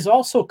 he's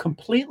also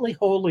completely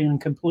holy and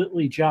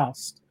completely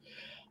just.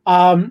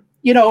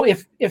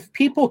 If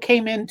people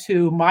came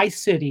into my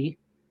city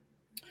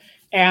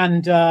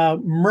and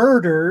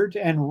murdered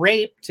and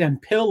raped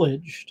and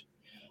pillaged,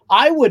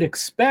 I would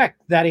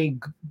expect that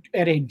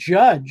a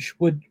judge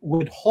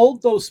would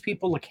hold those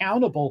people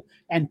accountable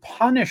and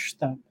punish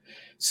them.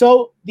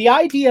 So the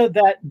idea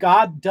that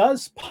God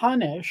does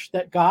punish,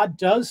 that God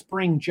does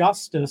bring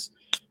justice,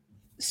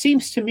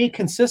 seems to me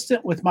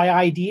consistent with my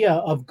idea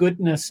of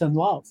goodness and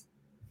love.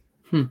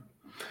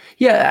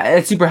 Yeah,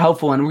 it's super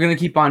helpful, and we're going to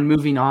keep on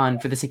moving on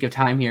for the sake of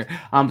time here.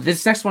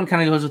 This next one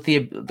kind of goes with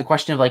the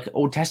question of like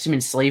Old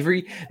Testament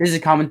slavery. This is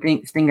a common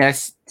thing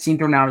that's seen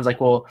thrown out as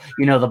like, well,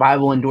 the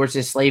Bible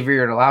endorses slavery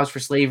or it allows for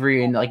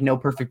slavery, and like no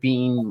perfect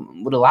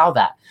being would allow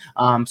that.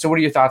 So what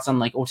are your thoughts on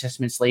like Old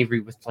Testament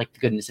slavery with like the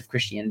goodness of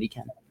Christianity,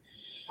 Ken?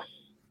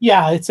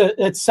 Yeah,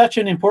 it's such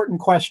an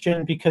important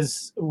question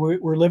because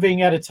we're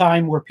living at a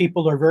time where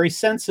people are very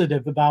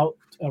sensitive about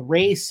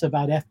race,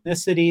 about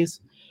ethnicities.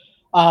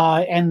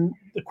 And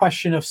the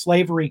question of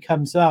slavery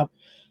comes up.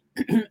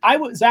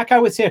 Zach, I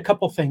would say a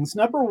couple things.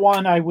 Number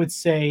one, I would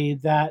say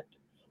that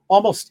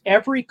almost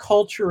every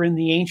culture in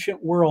the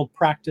ancient world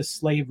practiced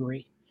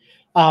slavery.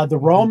 The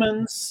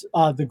Romans,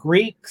 the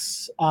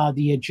Greeks,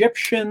 the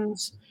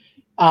Egyptians.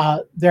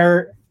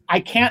 I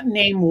can't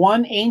name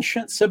one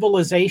ancient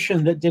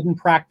civilization that didn't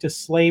practice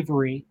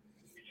slavery.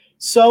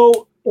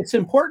 So it's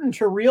important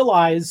to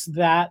realize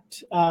that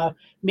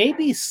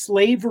maybe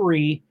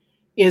slavery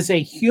is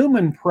a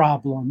human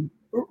problem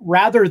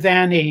rather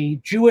than a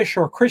Jewish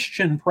or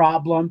Christian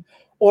problem,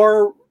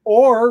 or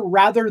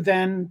rather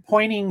than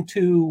pointing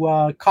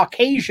to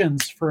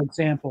Caucasians, for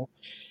example.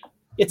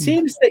 It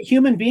seems that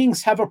human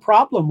beings have a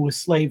problem with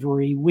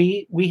slavery.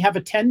 We have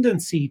a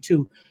tendency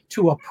to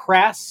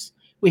oppress.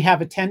 We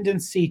have a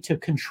tendency to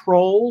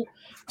control,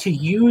 to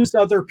use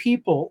other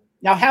people.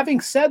 Now, having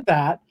said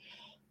that,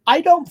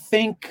 I don't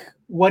think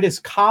what is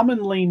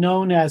commonly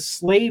known as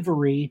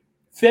slavery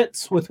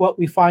fits with what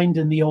we find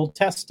in the Old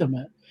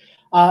Testament.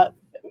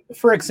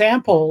 For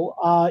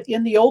example,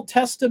 in the Old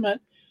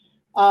Testament,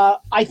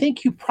 I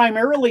think you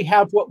primarily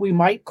have what we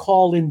might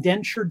call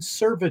indentured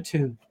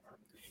servitude.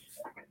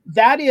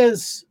 That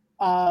is,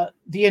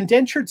 the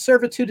indentured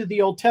servitude of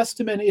the Old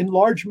Testament in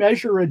large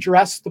measure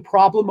addressed the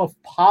problem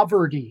of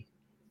poverty.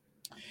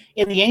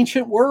 In the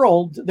ancient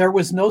world, there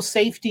was no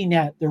safety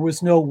net. There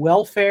was no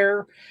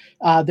welfare.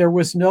 There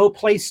was no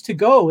place to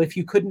go if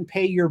you couldn't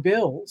pay your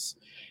bills.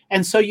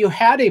 And so you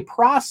had a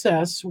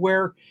process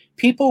where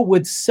people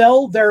would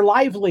sell their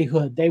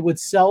livelihood. They would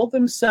sell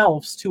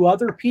themselves to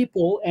other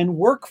people and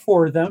work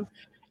for them,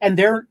 and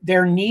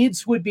their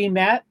needs would be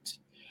met.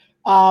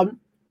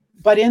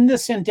 But in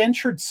this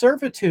indentured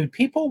servitude,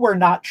 people were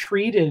not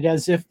treated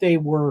as if they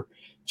were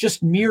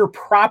just mere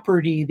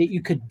property that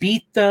you could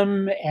beat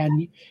them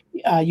and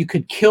you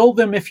could kill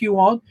them if you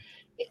want.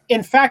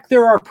 In fact,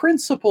 there are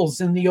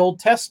principles in the Old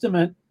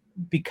Testament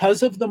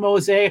because of the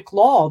Mosaic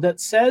law that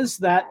says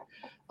that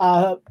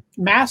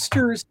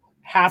masters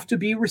have to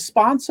be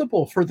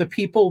responsible for the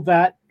people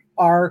that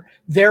are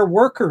their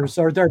workers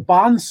or their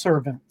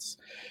bondservants.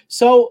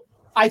 So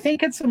I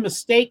think it's a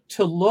mistake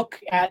to look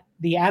at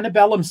the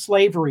antebellum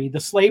slavery, the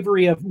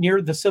slavery of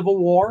near the Civil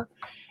War,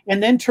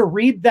 and then to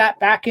read that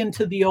back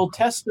into the Old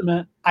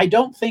Testament. I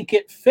don't think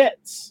it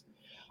fits.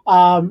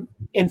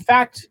 In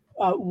fact,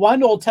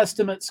 one Old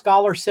Testament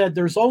scholar said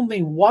there's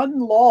only one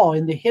law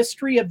in the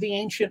history of the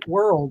ancient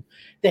world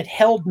that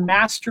held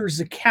masters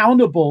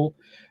accountable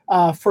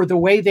for the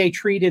way they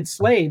treated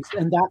slaves,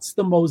 and that's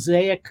the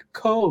Mosaic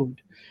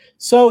Code.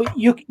 So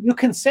you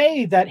can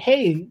say that,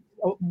 hey,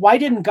 why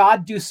didn't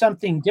God do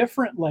something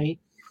differently?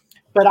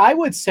 But I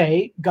would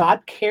say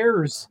God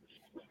cares.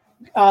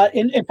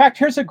 In fact,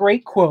 here's a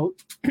great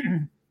quote.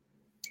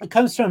 It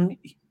comes from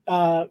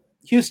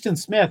Houston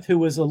Smith, who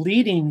was a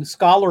leading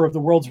scholar of the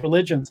world's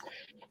religions.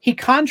 He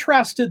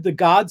contrasted the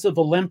gods of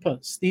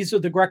Olympus, these are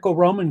the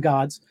Greco-Roman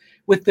gods,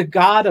 with the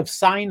god of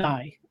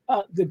Sinai,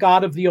 the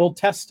God of the Old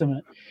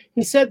Testament.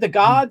 He said the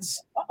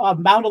gods of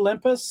Mount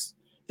Olympus,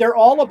 they're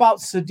all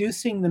about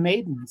seducing the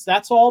maidens.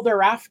 That's all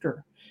they're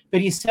after.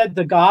 But he said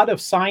the God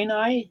of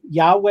Sinai,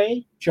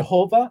 Yahweh,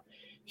 Jehovah,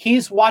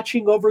 he's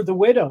watching over the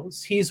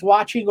widows. He's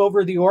watching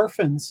over the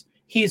orphans.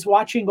 He's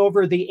watching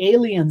over the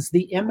aliens,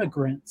 the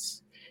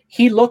immigrants.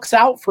 He looks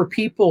out for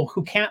people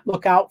who can't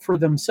look out for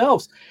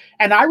themselves.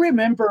 And I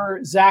remember,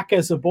 Zach,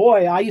 as a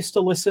boy, I used to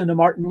listen to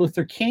Martin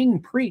Luther King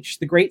preach,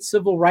 the great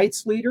civil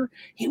rights leader.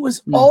 He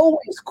was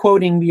always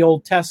quoting the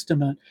Old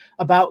Testament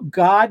about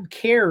God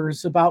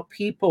cares about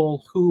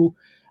people who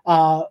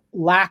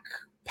lack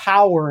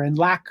power and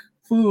lack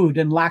food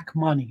and lack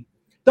money.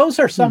 Those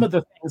are some of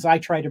the things I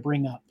try to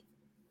bring up.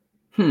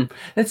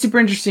 That's super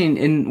interesting,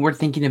 and we're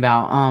thinking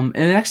about and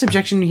the next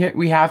objection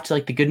we have to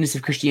like the goodness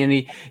of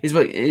Christianity is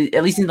what,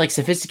 at least in like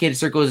sophisticated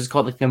circles, is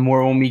called like the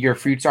moral meager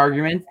fruits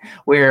argument,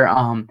 where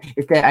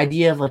it's the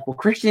idea of like, well,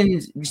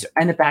 Christians just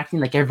end up acting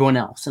like everyone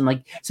else, and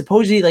like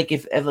supposedly like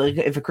if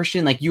a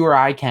Christian like you or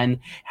I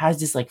has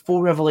this like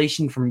full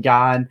revelation from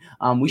God,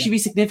 we should be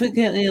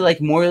significantly like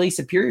morally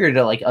superior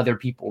to like other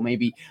people,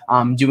 maybe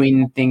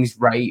doing things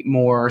right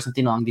more or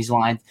something along these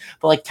lines.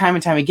 But like time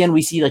and time again,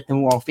 we see like the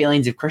moral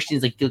failings of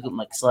Christians, like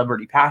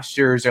celebrity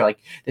pastors, or like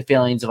the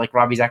failings of like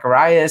Ravi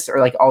Zacharias, or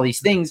like all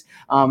these things.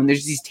 And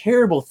there's these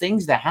terrible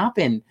things that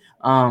happen.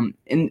 And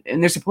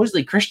they're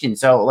supposedly Christian.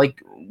 So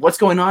like, what's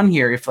going on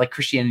here if like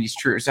Christianity is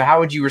true? So how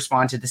would you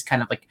respond to this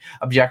kind of like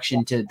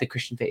objection to the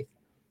Christian faith?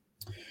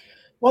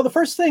 Well, the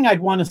first thing I'd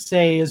want to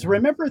say is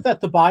remember that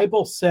the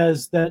Bible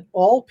says that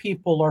all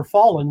people are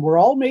fallen. We're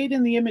all made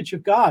in the image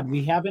of God.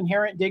 We have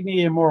inherent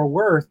dignity and moral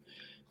worth.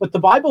 But the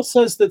Bible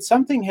says that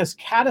something has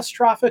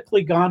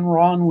catastrophically gone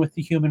wrong with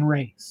the human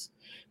race.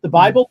 The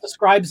Bible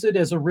describes it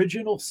as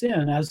original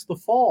sin, as the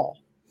fall.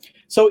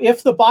 So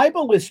if the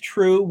Bible is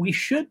true, we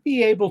should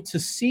be able to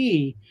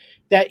see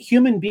that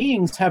human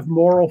beings have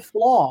moral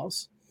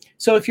flaws.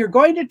 So if you're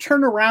going to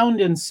turn around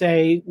and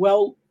say,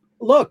 well,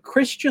 look,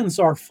 Christians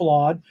are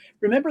flawed,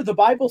 remember the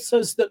Bible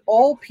says that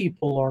all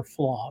people are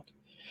flawed.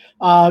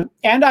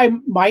 And I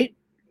might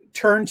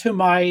turn to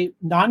my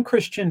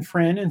non-Christian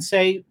friend and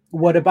say,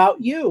 what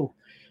about you?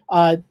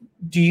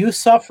 Do you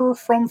suffer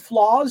from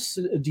flaws?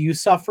 Do you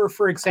suffer,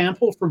 for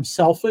example, from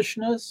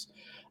selfishness,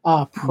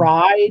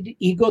 pride,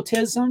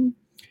 egotism?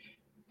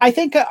 I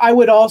think I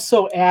would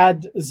also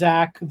add,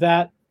 Zach,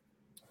 that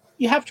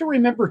you have to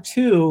remember,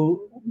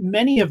 too,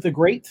 many of the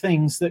great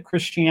things that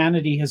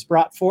Christianity has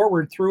brought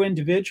forward through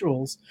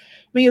individuals.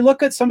 I mean, you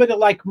look at somebody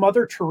like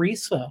Mother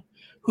Teresa,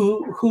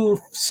 who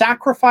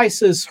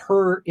sacrifices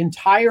her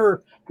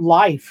entire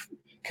life,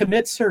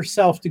 commits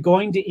herself to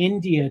going to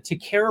India to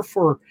care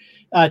for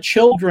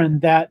children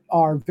that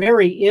are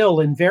very ill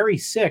and very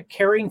sick,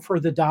 caring for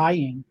the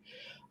dying.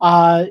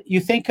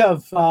 You think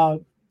of,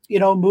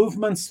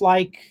 movements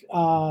like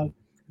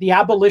the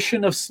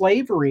abolition of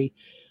slavery,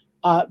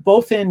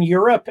 both in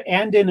Europe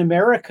and in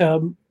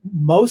America.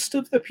 Most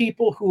of the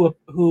people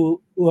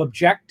who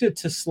objected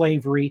to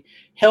slavery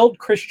held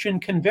Christian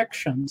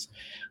convictions.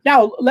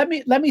 Now, let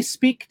me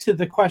speak to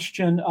the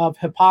question of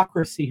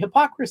hypocrisy.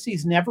 Hypocrisy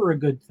is never a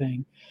good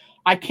thing.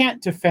 I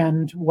can't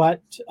defend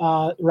what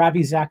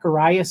Ravi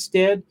Zacharias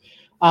did.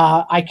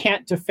 I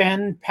can't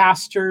defend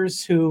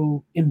pastors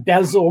who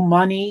embezzle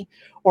money,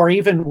 or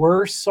even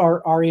worse,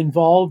 are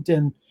involved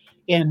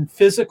in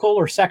physical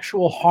or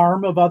sexual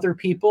harm of other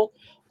people.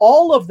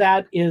 All of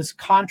that is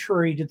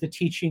contrary to the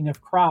teaching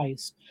of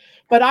Christ.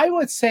 But I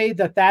would say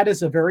that that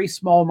is a very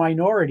small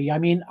minority. I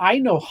mean, I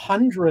know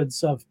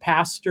hundreds of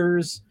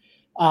pastors,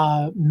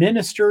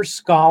 ministers,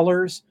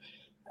 scholars.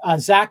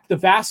 Zach, the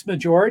vast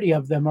majority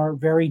of them are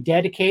very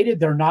dedicated.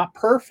 They're not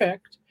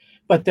perfect,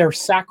 but they're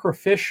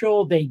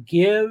sacrificial. They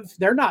give.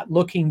 They're not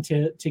looking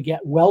to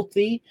get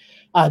wealthy.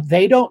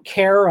 They don't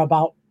care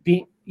about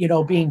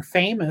being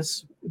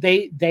famous.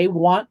 They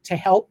want to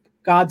help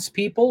God's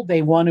people.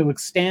 They want to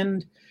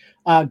extend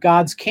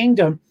God's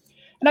kingdom.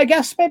 And I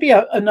guess maybe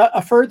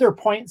a further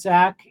point,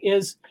 Zach,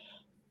 is,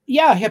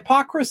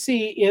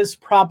 hypocrisy is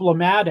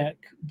problematic,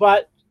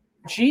 but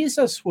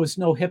Jesus was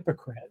no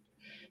hypocrite.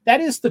 That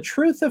is, the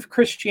truth of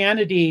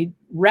Christianity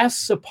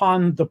rests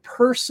upon the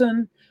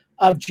person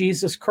of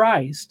Jesus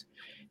Christ.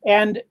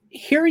 And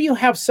here you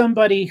have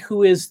somebody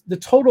who is the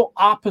total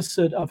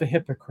opposite of a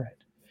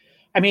hypocrite.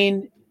 I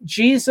mean,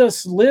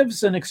 Jesus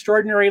lives an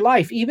extraordinary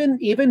life.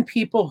 Even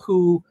people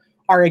who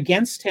are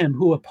against him,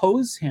 who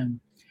oppose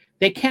him,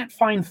 they can't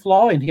find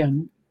flaw in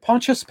him.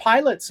 Pontius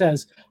Pilate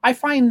says, I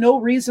find no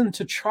reason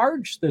to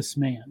charge this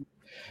man.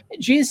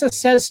 Jesus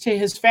says to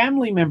his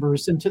family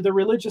members and to the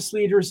religious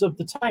leaders of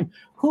the time,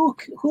 who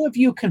of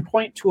you can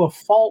point to a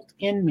fault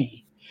in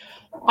me?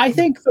 I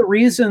think the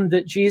reason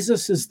that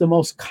Jesus is the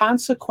most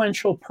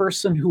consequential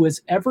person who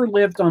has ever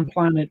lived on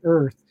planet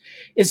Earth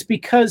is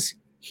because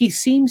he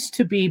seems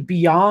to be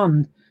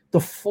beyond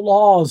the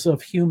flaws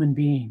of human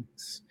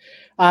beings.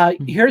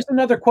 Here's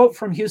another quote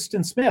from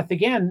Houston Smith,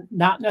 again,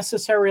 not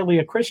necessarily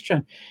a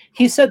Christian.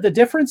 He said the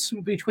difference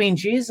between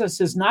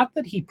Jesus is not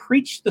that he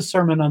preached the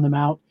Sermon on the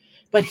Mount,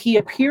 but he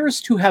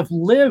appears to have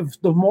lived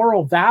the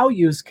moral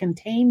values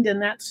contained in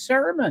that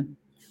sermon.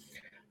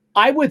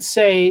 I would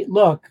say,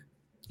 look,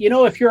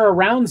 if you're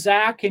around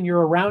Zach and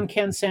you're around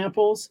Ken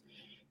Samples,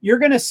 you're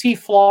going to see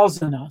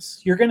flaws in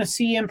us. You're going to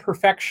see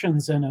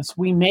imperfections in us.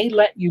 We may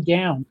let you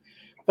down,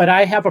 but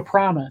I have a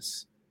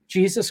promise.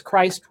 Jesus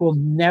Christ will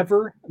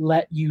never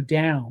let you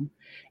down.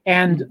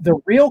 And the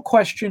real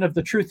question of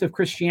the truth of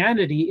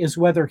Christianity is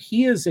whether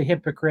he is a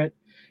hypocrite,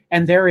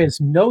 and there is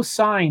no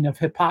sign of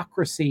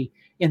hypocrisy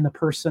in the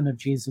person of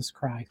Jesus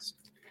Christ.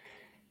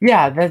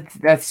 Yeah,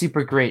 that's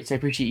super great. So I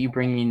appreciate you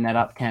bringing that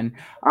up, Ken.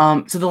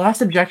 So the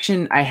last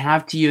objection I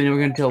have to you, and then we're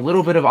going to do a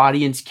little bit of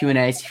audience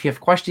Q&A. So if you have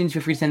questions,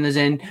 feel free to send those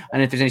in.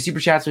 And if there's any super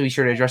chats, we'll be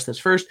sure to address those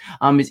first.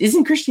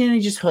 Isn't Christianity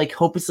just like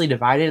hopelessly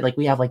divided? Like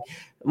we have like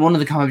one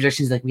of the common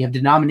objections, like we have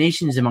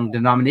denominations among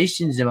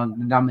denominations among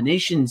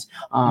denominations.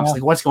 So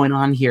like what's going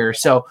on here?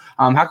 So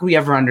how can we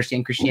ever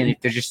understand Christianity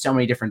if there's just so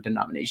many different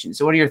denominations?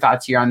 So what are your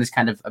thoughts here on this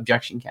kind of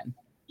objection, Ken?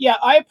 Yeah,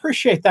 I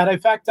appreciate that. In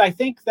fact, I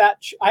think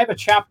that I have a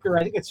chapter,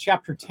 I think it's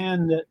chapter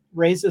 10, that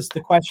raises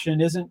the question,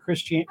 isn't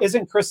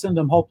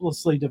Christendom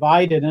hopelessly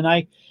divided?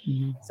 And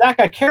Zach,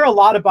 I care a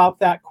lot about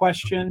that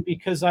question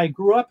because I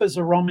grew up as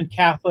a Roman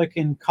Catholic.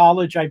 In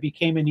college, I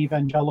became an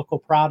evangelical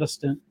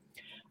Protestant.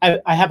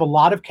 I have a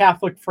lot of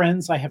Catholic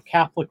friends. I have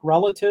Catholic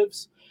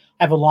relatives.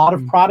 I have a lot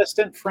of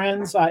Protestant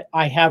friends.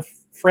 I have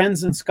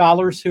friends and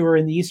scholars who are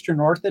in the Eastern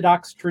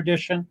Orthodox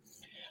tradition.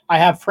 I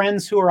have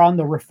friends who are on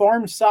the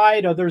Reformed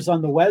side, others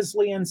on the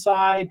Wesleyan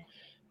side,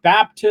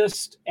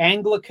 Baptist,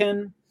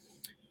 Anglican.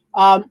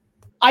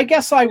 I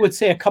guess I would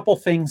say a couple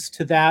things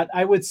to that.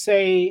 I would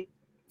say,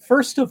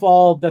 first of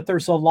all, that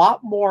there's a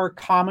lot more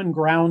common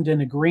ground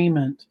and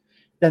agreement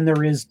than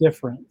there is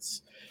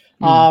difference.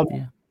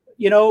 When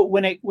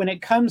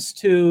it comes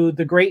to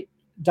the great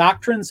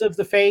doctrines of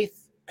the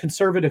faith,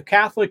 conservative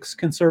Catholics,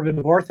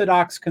 conservative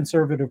Orthodox,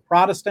 conservative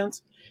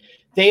Protestants,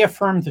 they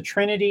affirm the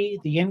Trinity,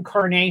 the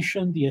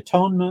incarnation, the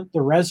atonement,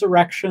 the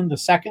resurrection, the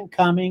second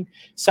coming,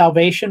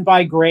 salvation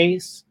by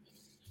grace.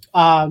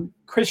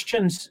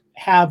 Christians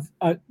have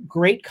a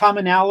great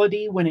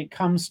commonality when it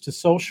comes to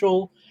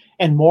social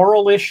and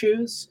moral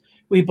issues.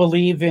 We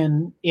believe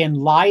in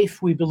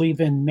life. We believe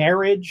in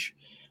marriage.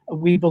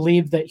 We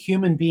believe that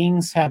human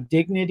beings have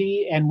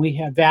dignity and we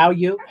have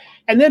value.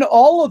 And then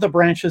all of the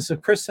branches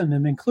of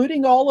Christendom,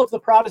 including all of the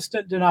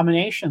Protestant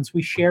denominations,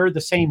 we share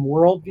the same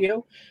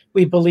worldview.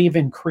 We believe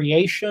in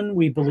creation.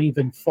 We believe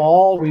in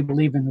fall. We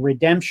believe in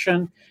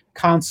redemption,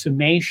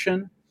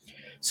 consummation.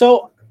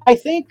 So I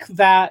think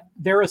that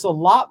there is a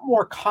lot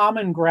more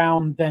common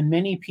ground than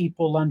many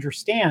people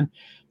understand.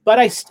 But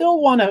I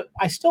still want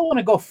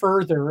to go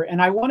further,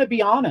 and I want to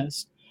be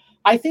honest.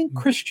 I think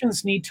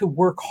Christians need to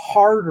work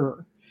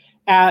harder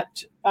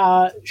at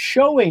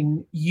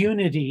showing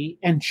unity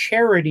and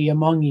charity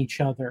among each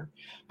other.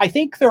 I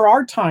think there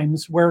are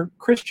times where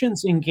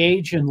Christians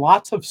engage in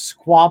lots of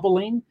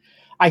squabbling.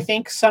 I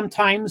think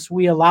sometimes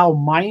we allow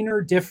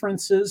minor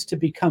differences to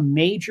become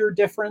major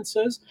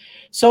differences.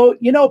 So,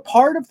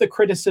 part of the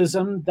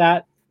criticism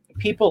that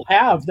people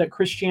have that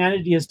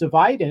Christianity is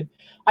divided,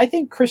 I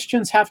think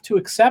Christians have to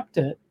accept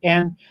it.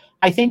 And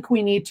I think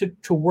we need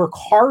to work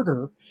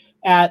harder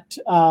at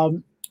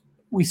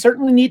we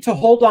certainly need to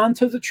hold on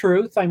to the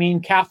truth. I mean,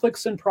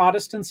 Catholics and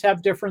Protestants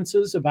have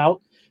differences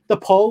about the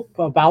Pope,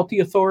 about the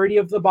authority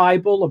of the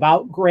Bible,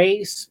 about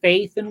grace,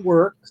 faith, and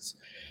works.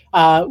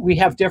 We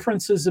have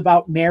differences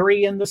about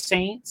Mary and the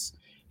saints.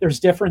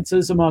 There's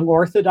differences among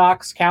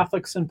Orthodox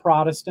Catholics and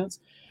Protestants.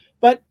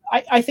 But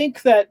I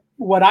think that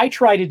what I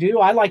try to do,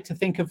 I like to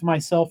think of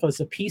myself as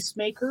a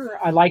peacemaker.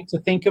 I like to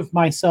think of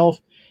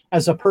myself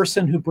as a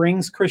person who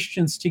brings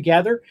Christians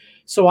together.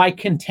 So I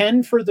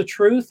contend for the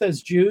truth,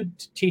 as Jude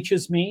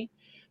teaches me,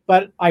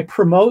 but I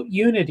promote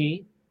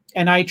unity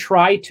and I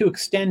try to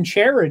extend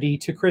charity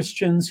to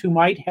Christians who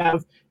might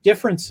have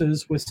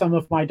differences with some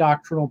of my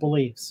doctrinal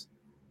beliefs.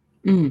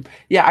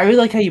 Yeah, I really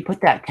like how you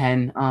put that,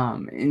 Ken,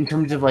 in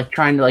terms of like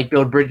trying to like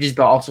build bridges,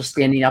 but also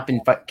standing up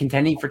and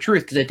contending for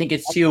truth, because I think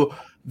it's two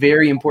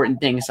very important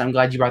things. So I'm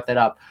glad you brought that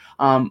up.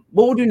 What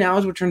we'll do now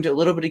is we'll turn to a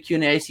little bit of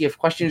Q&A. So you have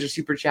questions or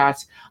super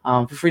chats,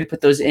 feel free to put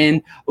those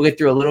in. We'll get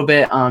through a little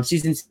bit.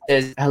 Susan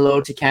says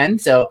hello to Ken,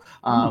 so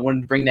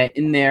wanted to bring that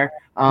in there.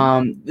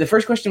 The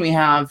first question we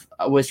have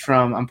was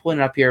from, I'm pulling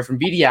it up here, from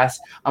BDS.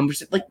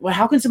 Like, well,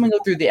 how can someone go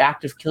through the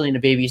act of killing a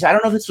baby? So I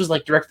don't know if this was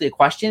like directly a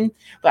question,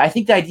 but I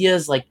think the idea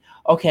is like,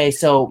 okay,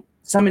 so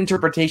some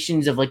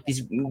interpretations of like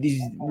these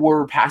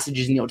war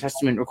passages in the Old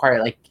Testament require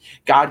like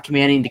God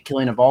commanding the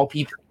killing of all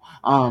people.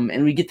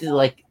 And we get to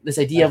like this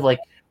idea of like,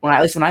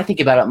 at least when I think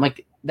about it, I'm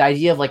like, the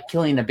idea of like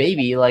killing a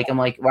baby, like I'm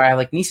like, where I have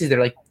like nieces that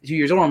are like 2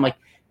 years old, I'm like,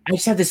 I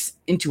just have this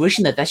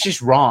intuition that that's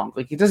just wrong.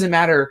 Like, it doesn't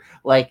matter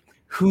like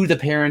who the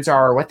parents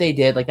are or what they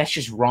did, like that's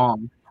just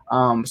wrong.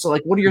 So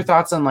like, what are your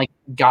thoughts on like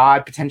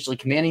God potentially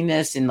commanding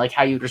this and like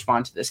how you would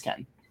respond to this,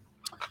 Ken?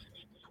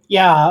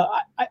 Yeah,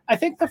 I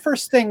think the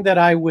first thing that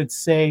I would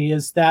say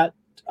is that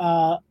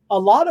a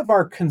lot of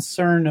our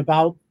concern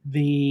about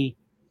the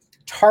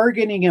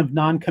targeting of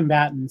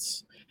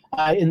non-combatants,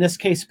 in this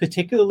case,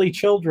 particularly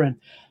children,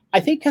 I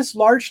think has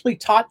largely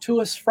taught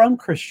to us from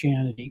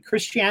Christianity.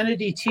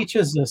 Christianity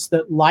teaches us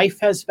that life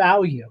has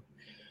value,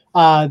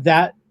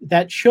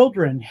 that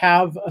children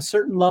have a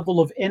certain level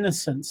of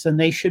innocence and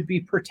they should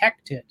be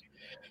protected.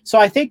 So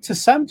I think to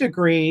some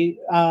degree,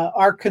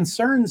 our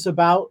concerns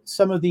about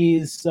some of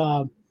these,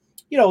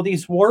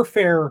 these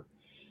warfare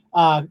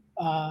uh,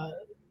 uh,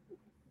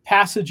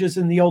 passages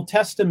in the Old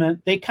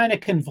Testament, they kind of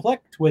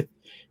conflict with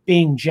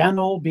being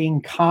gentle,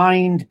 being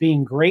kind,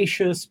 being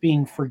gracious,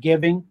 being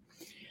forgiving.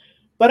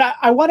 But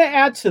I want to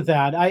add to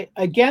that.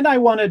 I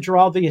want to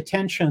draw the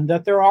attention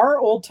that there are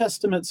Old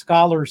Testament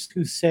scholars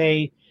who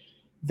say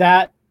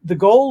that the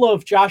goal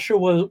of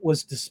Joshua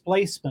was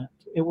displacement.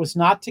 It was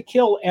not to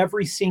kill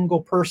every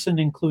single person,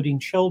 including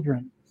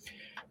children.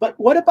 But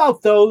what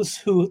about those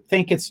who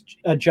think it's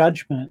a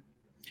judgment?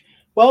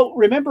 Well,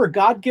 remember,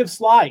 God gives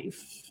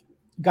life.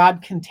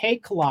 God can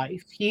take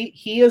life.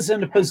 He is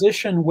in a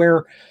position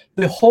where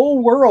the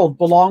whole world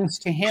belongs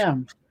to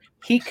him.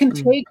 He can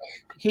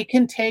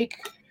take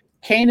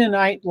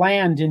Canaanite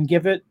land and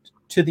give it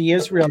to the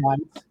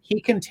Israelites.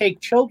 He can take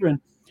children.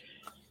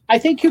 I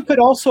think you could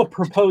also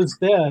propose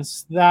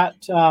this, that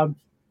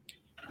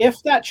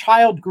if that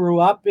child grew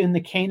up in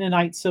the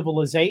Canaanite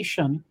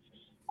civilization,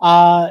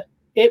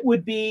 it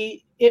would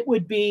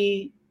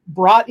be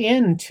brought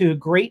into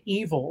great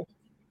evil.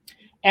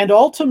 And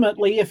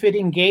ultimately, if it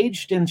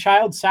engaged in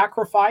child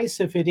sacrifice,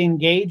 if it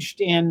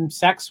engaged in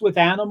sex with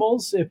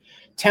animals, if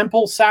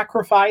temple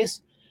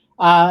sacrifice,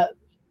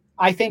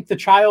 I think the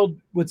child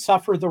would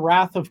suffer the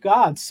wrath of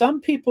God.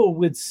 Some people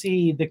would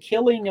see the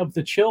killing of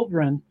the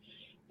children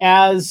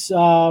as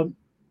a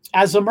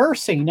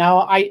mercy.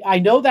 Now, I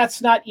know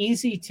that's not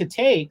easy to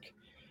take,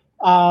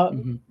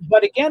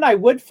 but again, I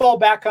would fall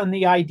back on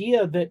the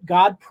idea that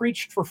God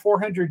preached for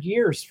 400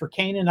 years for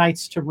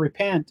Canaanites to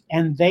repent,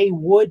 and they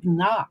would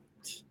not.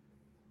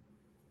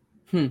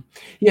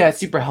 Yeah, it's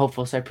super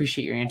helpful. So I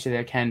appreciate your answer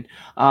there, Ken.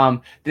 The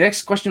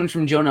next question was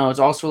from Jonah. It's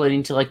also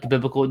relating to like the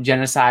biblical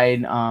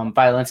genocide,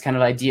 violence kind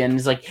of idea. And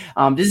is like,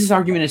 does this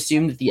argument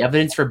assume that the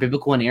evidence for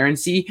biblical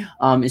inerrancy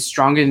is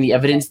stronger than the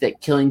evidence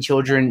that killing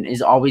children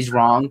is always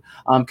wrong?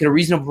 Could a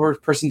reasonable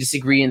person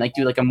disagree and like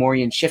do like a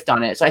Morian shift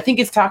on it? So I think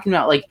it's talking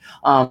about like,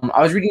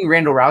 I was reading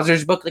Randall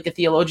Rauser's book, like a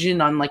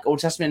theologian on like Old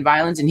Testament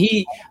violence. And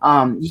he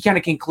kind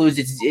of concludes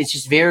it's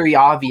just very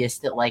obvious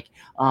that like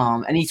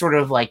any sort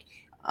of like,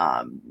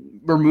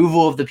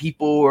 removal of the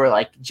people or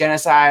like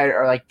genocide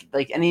or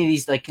like any of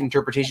these like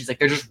interpretations, like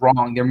they're just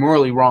wrong, they're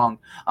morally wrong.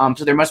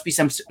 So there must be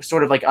some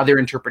sort of like other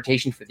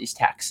interpretation for these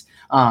texts.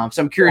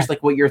 So I'm curious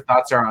like what your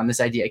thoughts are on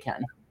this idea,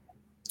 Ken.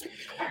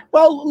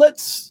 Well,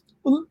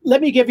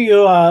 let me give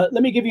you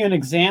an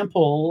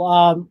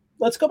example.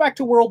 Let's go back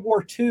to World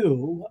War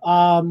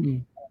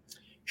II.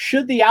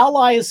 Should the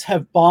Allies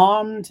have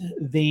bombed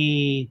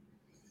the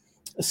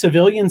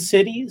civilian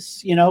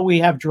cities? We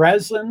have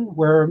Dresden,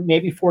 where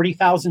maybe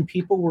 40,000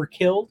 people were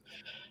killed.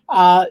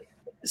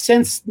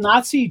 Since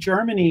Nazi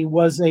Germany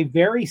was a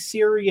very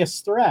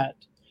serious threat,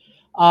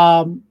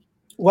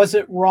 was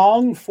it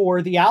wrong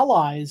for the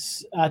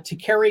Allies to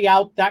carry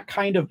out that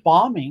kind of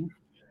bombing?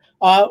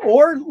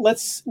 Or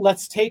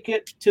let's take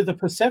it to the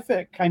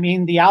Pacific. I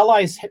mean, the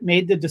Allies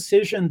made the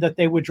decision that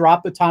they would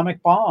drop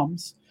atomic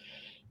bombs.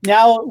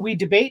 Now we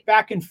debate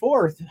back and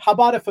forth. How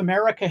about if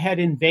America had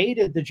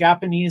invaded the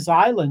Japanese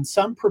islands?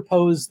 Some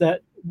propose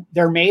that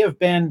there may have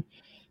been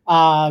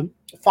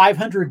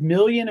 500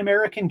 million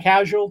American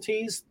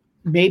casualties,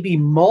 maybe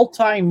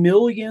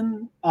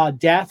multi-million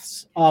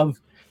deaths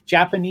of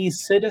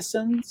Japanese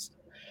citizens.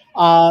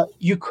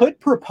 You could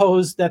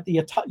propose that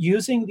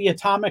using the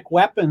atomic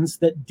weapons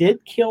that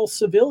did kill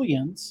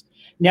civilians,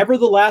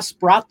 nevertheless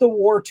brought the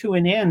war to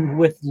an end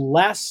with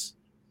less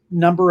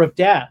number of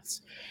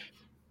deaths.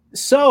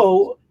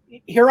 So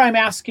here I'm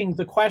asking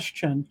the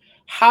question,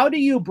 how do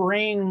you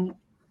bring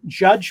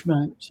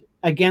judgment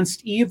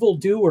against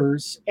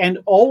evildoers and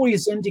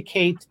always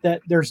indicate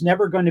that there's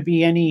never going to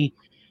be any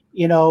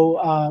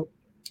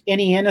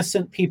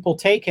innocent people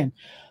taken?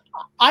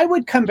 I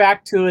would come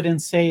back to it and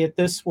say it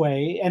this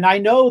way, and I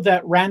know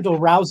that Randall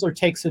Rauser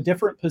takes a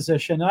different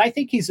position, and I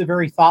think he's a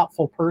very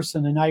thoughtful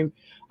person, and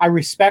I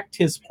respect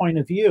his point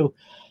of view.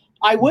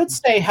 I would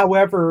say,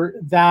 however,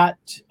 that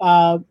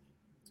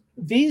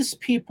these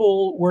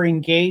people were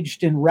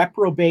engaged in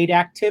reprobate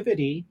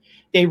activity.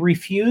 They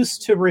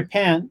refused to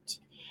repent.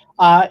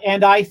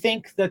 And I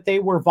think that they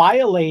were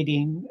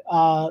violating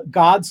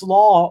God's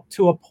law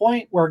to a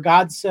point where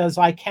God says,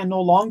 I can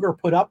no longer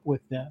put up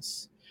with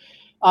this.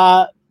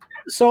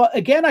 So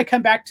again, I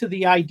come back to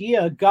the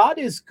idea, God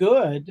is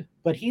good,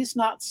 but he's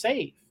not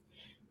safe.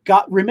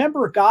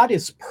 Remember, God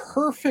is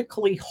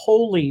perfectly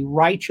holy,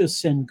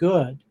 righteous, and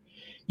good.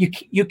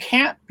 You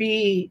can't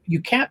be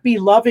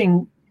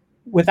loving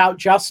without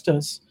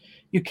justice.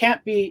 You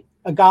can't be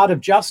a God of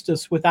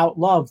justice without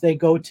love. They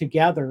go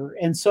together.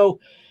 And so,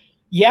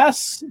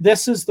 yes,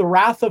 this is the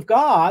wrath of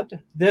God.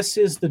 This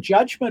is the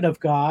judgment of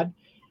God.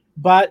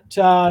 But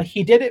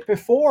he did it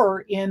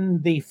before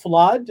in the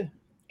flood.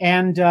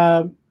 And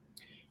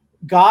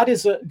God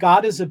is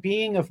a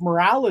being of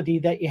morality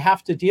that you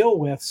have to deal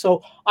with.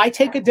 So I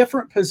take a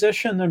different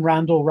position than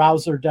Randall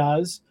Rouser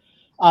does,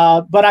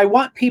 but I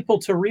want people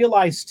to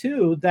realize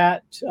too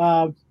that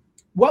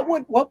what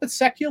would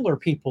secular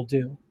people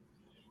do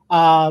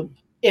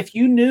if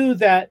you knew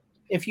that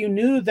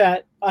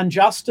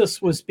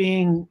injustice was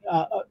being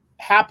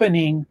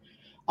happening?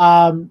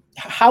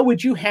 How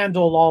would you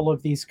handle all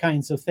of these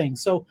kinds of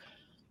things? So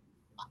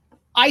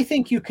I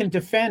think you can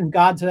defend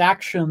God's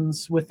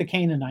actions with the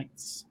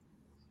Canaanites.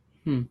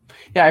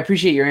 Yeah, I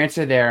appreciate your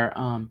answer there,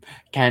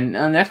 Ken.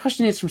 The next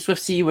question is from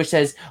Swift C, which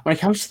says, when it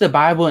comes to the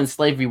Bible and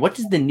slavery, what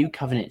does the New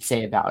Covenant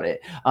say about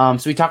it?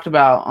 So we talked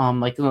about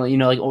like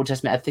Old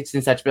Testament ethics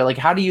and such, but like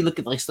how do you look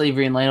at like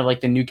slavery in light of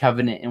like the New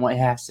Covenant and what it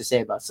has to say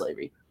about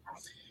slavery?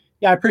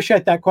 Yeah, I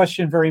appreciate that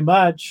question very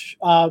much.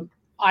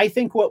 I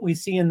think what we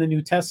see in the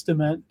New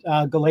Testament,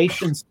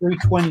 Galatians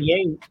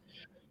 3:28.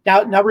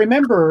 Now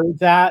remember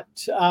that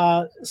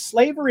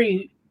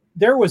slavery.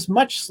 There was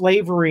much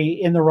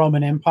slavery in the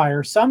Roman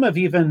Empire. Some have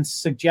even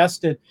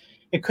suggested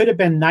it could have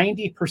been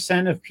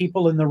 90% of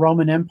people in the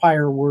Roman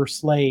Empire were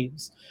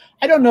slaves.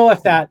 I don't know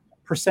if that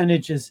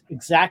percentage is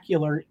exactly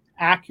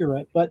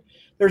accurate, but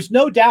there's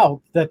no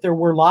doubt that there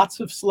were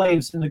lots of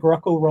slaves in the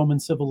Greco-Roman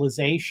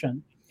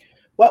civilization.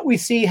 What we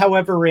see,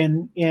 however,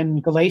 in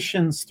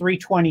Galatians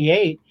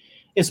 3:28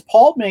 is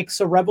Paul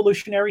makes a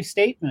revolutionary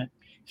statement.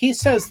 He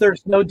says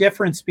there's no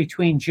difference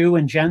between Jew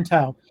and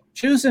Gentile.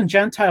 Jews and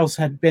Gentiles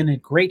had been in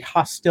great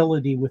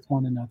hostility with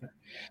one another.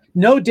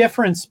 No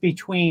difference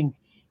between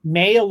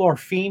male or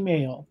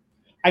female.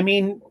 I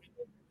mean,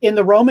 in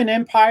the Roman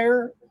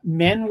Empire,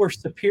 men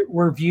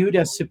were viewed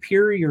as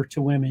superior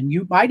to women.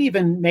 You might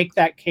even make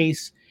that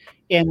case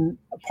in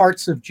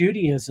parts of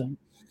Judaism.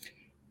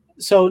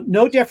 So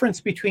no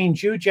difference between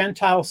Jew,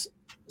 Gentiles,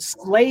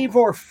 slave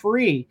or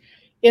free.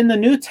 In the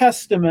New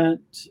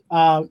Testament,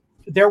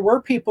 there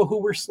were people who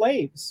were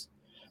slaves.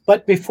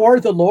 But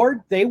before the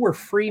Lord, they were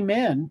free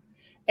men.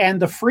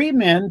 And the free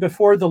men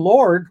before the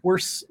Lord were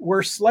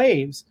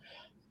slaves.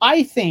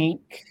 I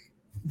think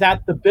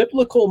that the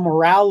biblical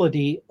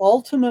morality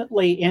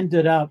ultimately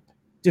ended up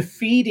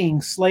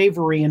defeating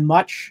slavery in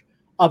much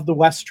of the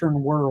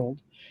Western world.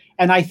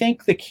 And I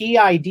think the key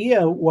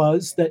idea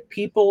was that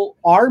people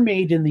are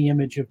made in the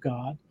image of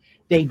God.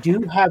 They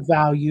do have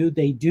value.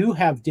 They do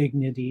have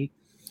dignity.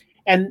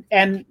 And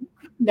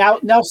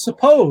now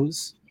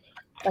suppose,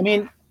 I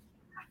mean,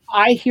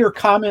 I hear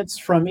comments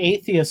from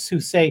atheists who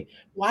say,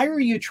 why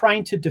are you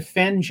trying to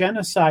defend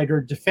genocide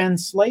or defend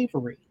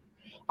slavery?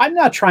 I'm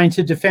not trying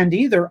to defend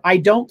either. I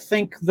don't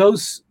think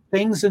those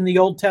things in the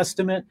Old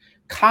Testament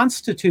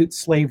constitute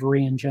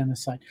slavery and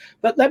genocide.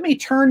 But let me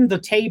turn the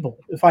table,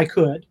 if I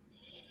could.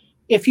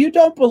 If you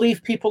don't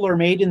believe people are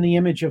made in the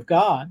image of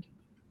God,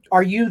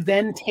 are you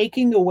then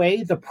taking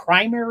away the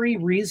primary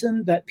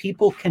reason that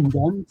people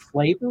condemn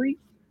slavery?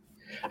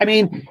 I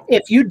mean,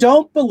 if you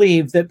don't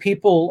believe that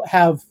people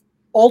have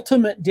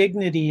ultimate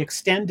dignity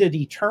extended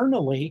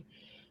eternally,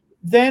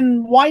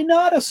 then why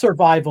not a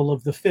survival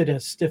of the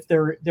fittest if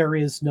there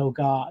is no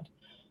God?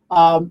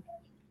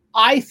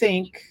 I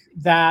think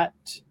that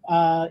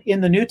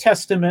in the New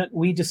Testament,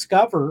 we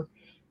discover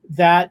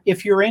that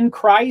if you're in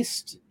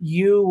Christ,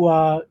 you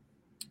are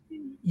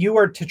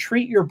to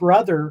treat your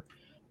brother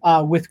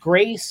with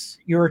grace.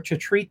 You're to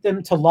treat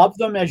them, to love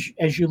them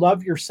as you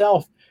love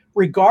yourself,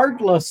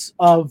 regardless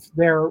of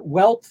their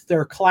wealth,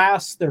 their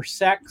class, their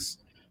sex,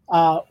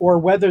 or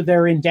whether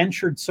they're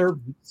indentured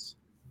servants.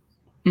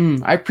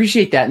 I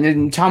appreciate that. And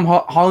then Tom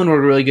Holland wrote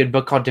a really good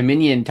book called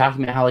Dominion,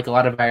 talking about how like a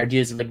lot of our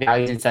ideas of like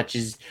values and such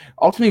is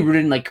ultimately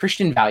rooted in like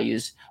Christian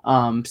values.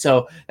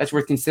 So that's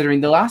worth considering.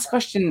 The last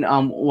question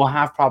we'll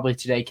have probably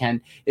today,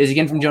 Ken, is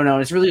again from Jonah,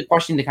 and it's really a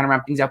question to kind of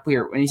wrap things up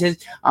here. And he says,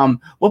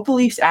 what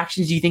beliefs,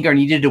 actions do you think are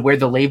needed to wear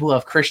the label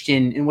of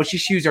Christian, and which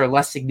issues are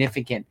less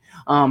significant?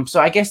 So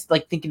I guess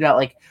like thinking about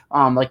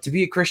like to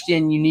be a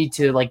Christian, you need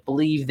to like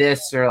believe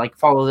this or like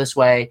follow this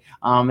way.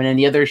 And then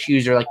the other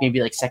issues are like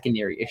maybe like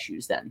secondary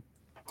issues then.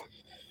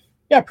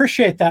 Yeah,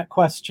 appreciate that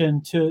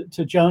question to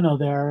Jonah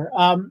there.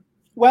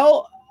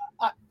 Well,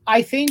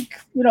 I think,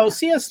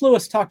 C.S.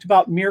 Lewis talked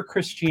about mere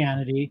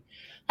Christianity.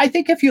 I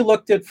think if you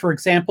looked at, for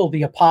example,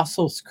 the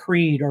Apostles'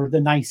 Creed or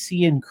the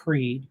Nicene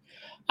Creed,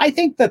 I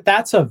think that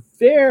that's a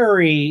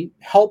very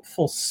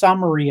helpful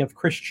summary of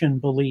Christian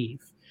belief.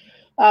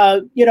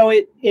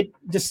 It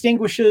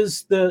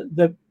distinguishes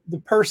the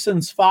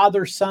persons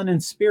Father, Son,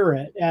 and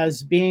Spirit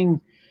as being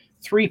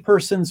three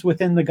persons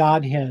within the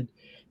Godhead.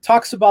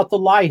 Talks about the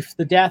life,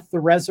 the death, the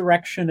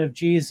resurrection of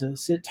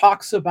Jesus. It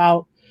talks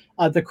about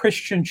the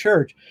Christian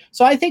church.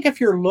 So I think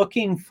if you're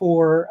looking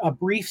for a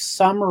brief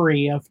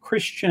summary of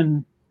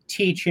Christian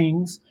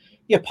teachings,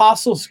 the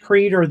Apostles'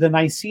 Creed or the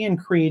Nicene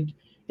Creed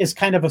is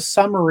kind of a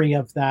summary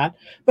of that.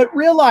 But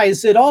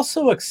realize it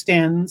also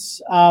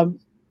extends,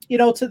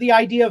 to the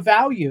idea of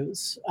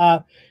values.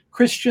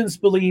 Christians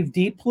believe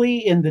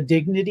deeply in the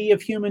dignity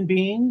of human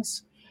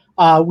beings.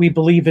 We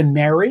believe in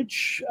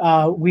marriage.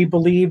 We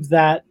believe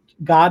that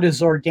God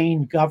has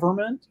ordained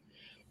government.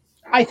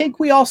 I think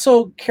we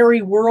also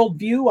carry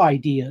worldview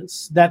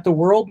ideas that the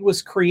world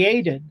was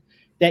created,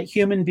 that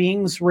human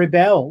beings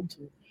rebelled,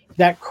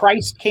 that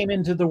Christ came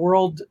into the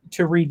world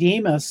to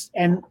redeem us,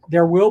 and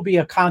there will be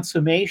a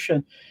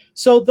consummation.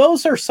 So,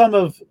 those are some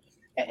of,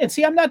 and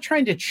see, I'm not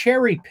trying to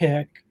cherry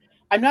pick.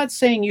 I'm not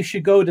saying you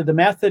should go to the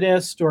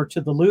Methodist or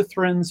to the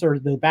Lutherans or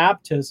the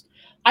Baptists.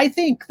 I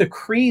think the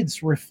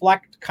creeds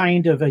reflect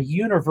kind of a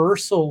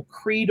universal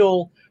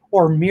creedal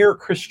or mere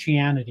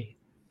Christianity.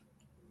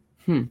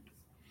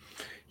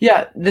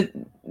 Yeah,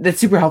 that's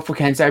super helpful,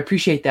 Ken. So I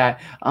appreciate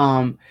that.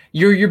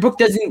 Your book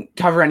doesn't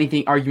cover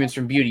anything arguments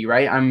from beauty,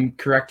 right? I'm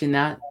correct in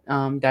that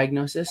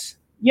diagnosis.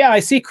 Yeah, I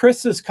see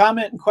Chris's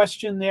comment and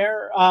question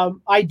there.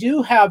 I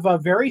do have a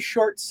very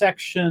short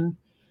section.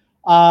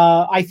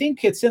 I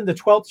think it's in the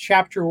 12th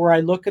chapter where I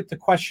look at the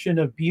question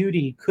of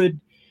beauty.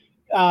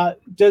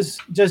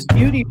 Does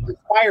beauty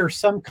require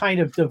some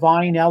kind of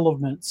divine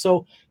element?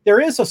 So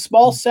there is a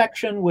small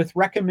section with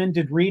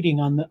recommended reading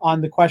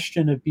on the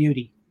question of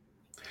beauty.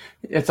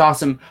 It's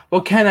awesome.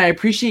 Well, Ken, I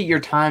appreciate your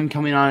time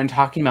coming on and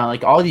talking about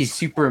like all these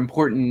super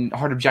important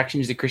hard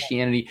objections to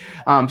Christianity.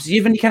 So do you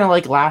have any kind of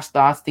like last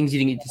thoughts, things you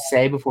didn't get to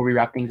say before we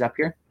wrap things up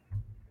here?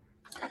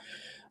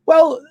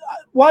 Well,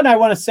 one, I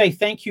want to say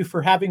thank you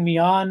for having me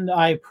on.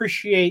 I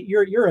appreciate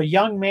you're a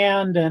young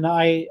man, and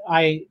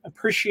I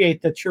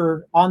appreciate that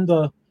you're on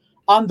the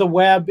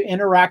web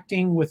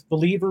interacting with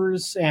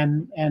believers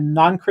and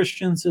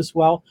non-Christians as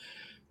well.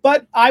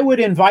 But I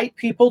would invite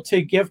people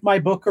to give my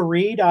book a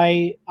read.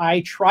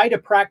 I try to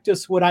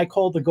practice what I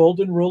call the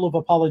golden rule of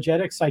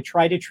apologetics. I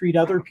try to treat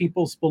other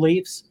people's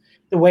beliefs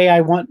the way I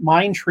want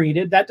mine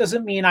treated. That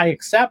doesn't mean I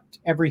accept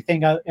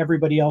everything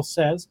everybody else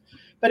says,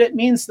 but it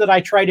means that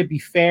I try to be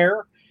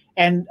fair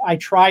and I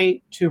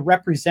try to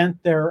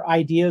represent their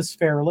ideas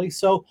fairly.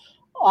 So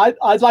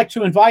I'd like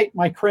to invite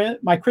my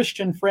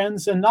Christian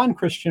friends and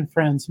non-Christian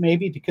friends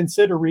maybe to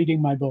consider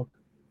reading my book.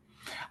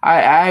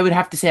 I would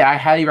have to say I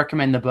highly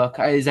recommend the book.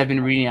 As I've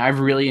been reading it, I've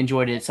really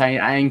enjoyed it. So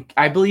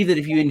I believe that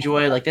if you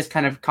enjoy like this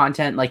kind of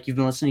content like you've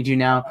been listening to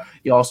now,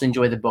 you'll also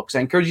enjoy the book. So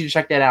I encourage you to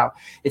check that out.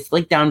 It's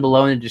linked down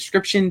below in the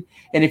description.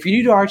 And if you're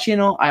new to our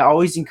channel, I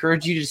always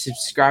encourage you to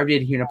subscribe to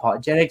Adherent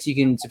Apologetics. You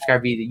can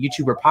subscribe via the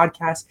YouTube or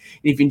podcast.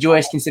 And if you enjoy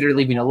us, consider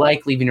leaving a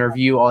like, leaving a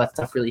review. All that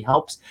stuff really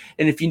helps.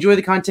 And if you enjoy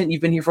the content,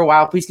 you've been here for a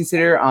while, please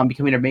consider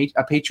becoming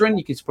a patron.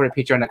 You can support at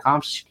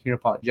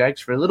patreon.com/Adherent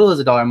for as little as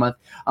 $1 a month.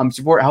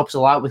 Support helps a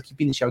lot with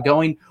keeping the show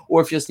going.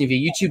 Or if you're listening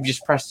via YouTube,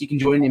 just press you can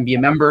join and be a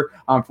member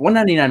for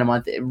 $1.99 a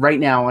month right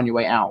now on your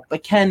way out.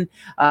 But Ken,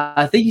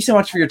 thank you so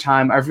much for your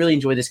time. I've really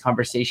enjoyed this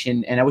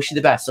conversation, and I wish you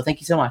the best. So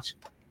thank you so much.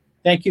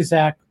 Thank you,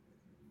 Zach.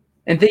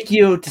 And thank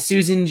you to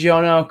Susan,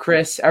 Jono,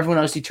 Chris, everyone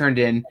else who turned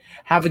in.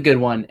 Have a good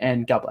one,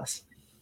 and God bless.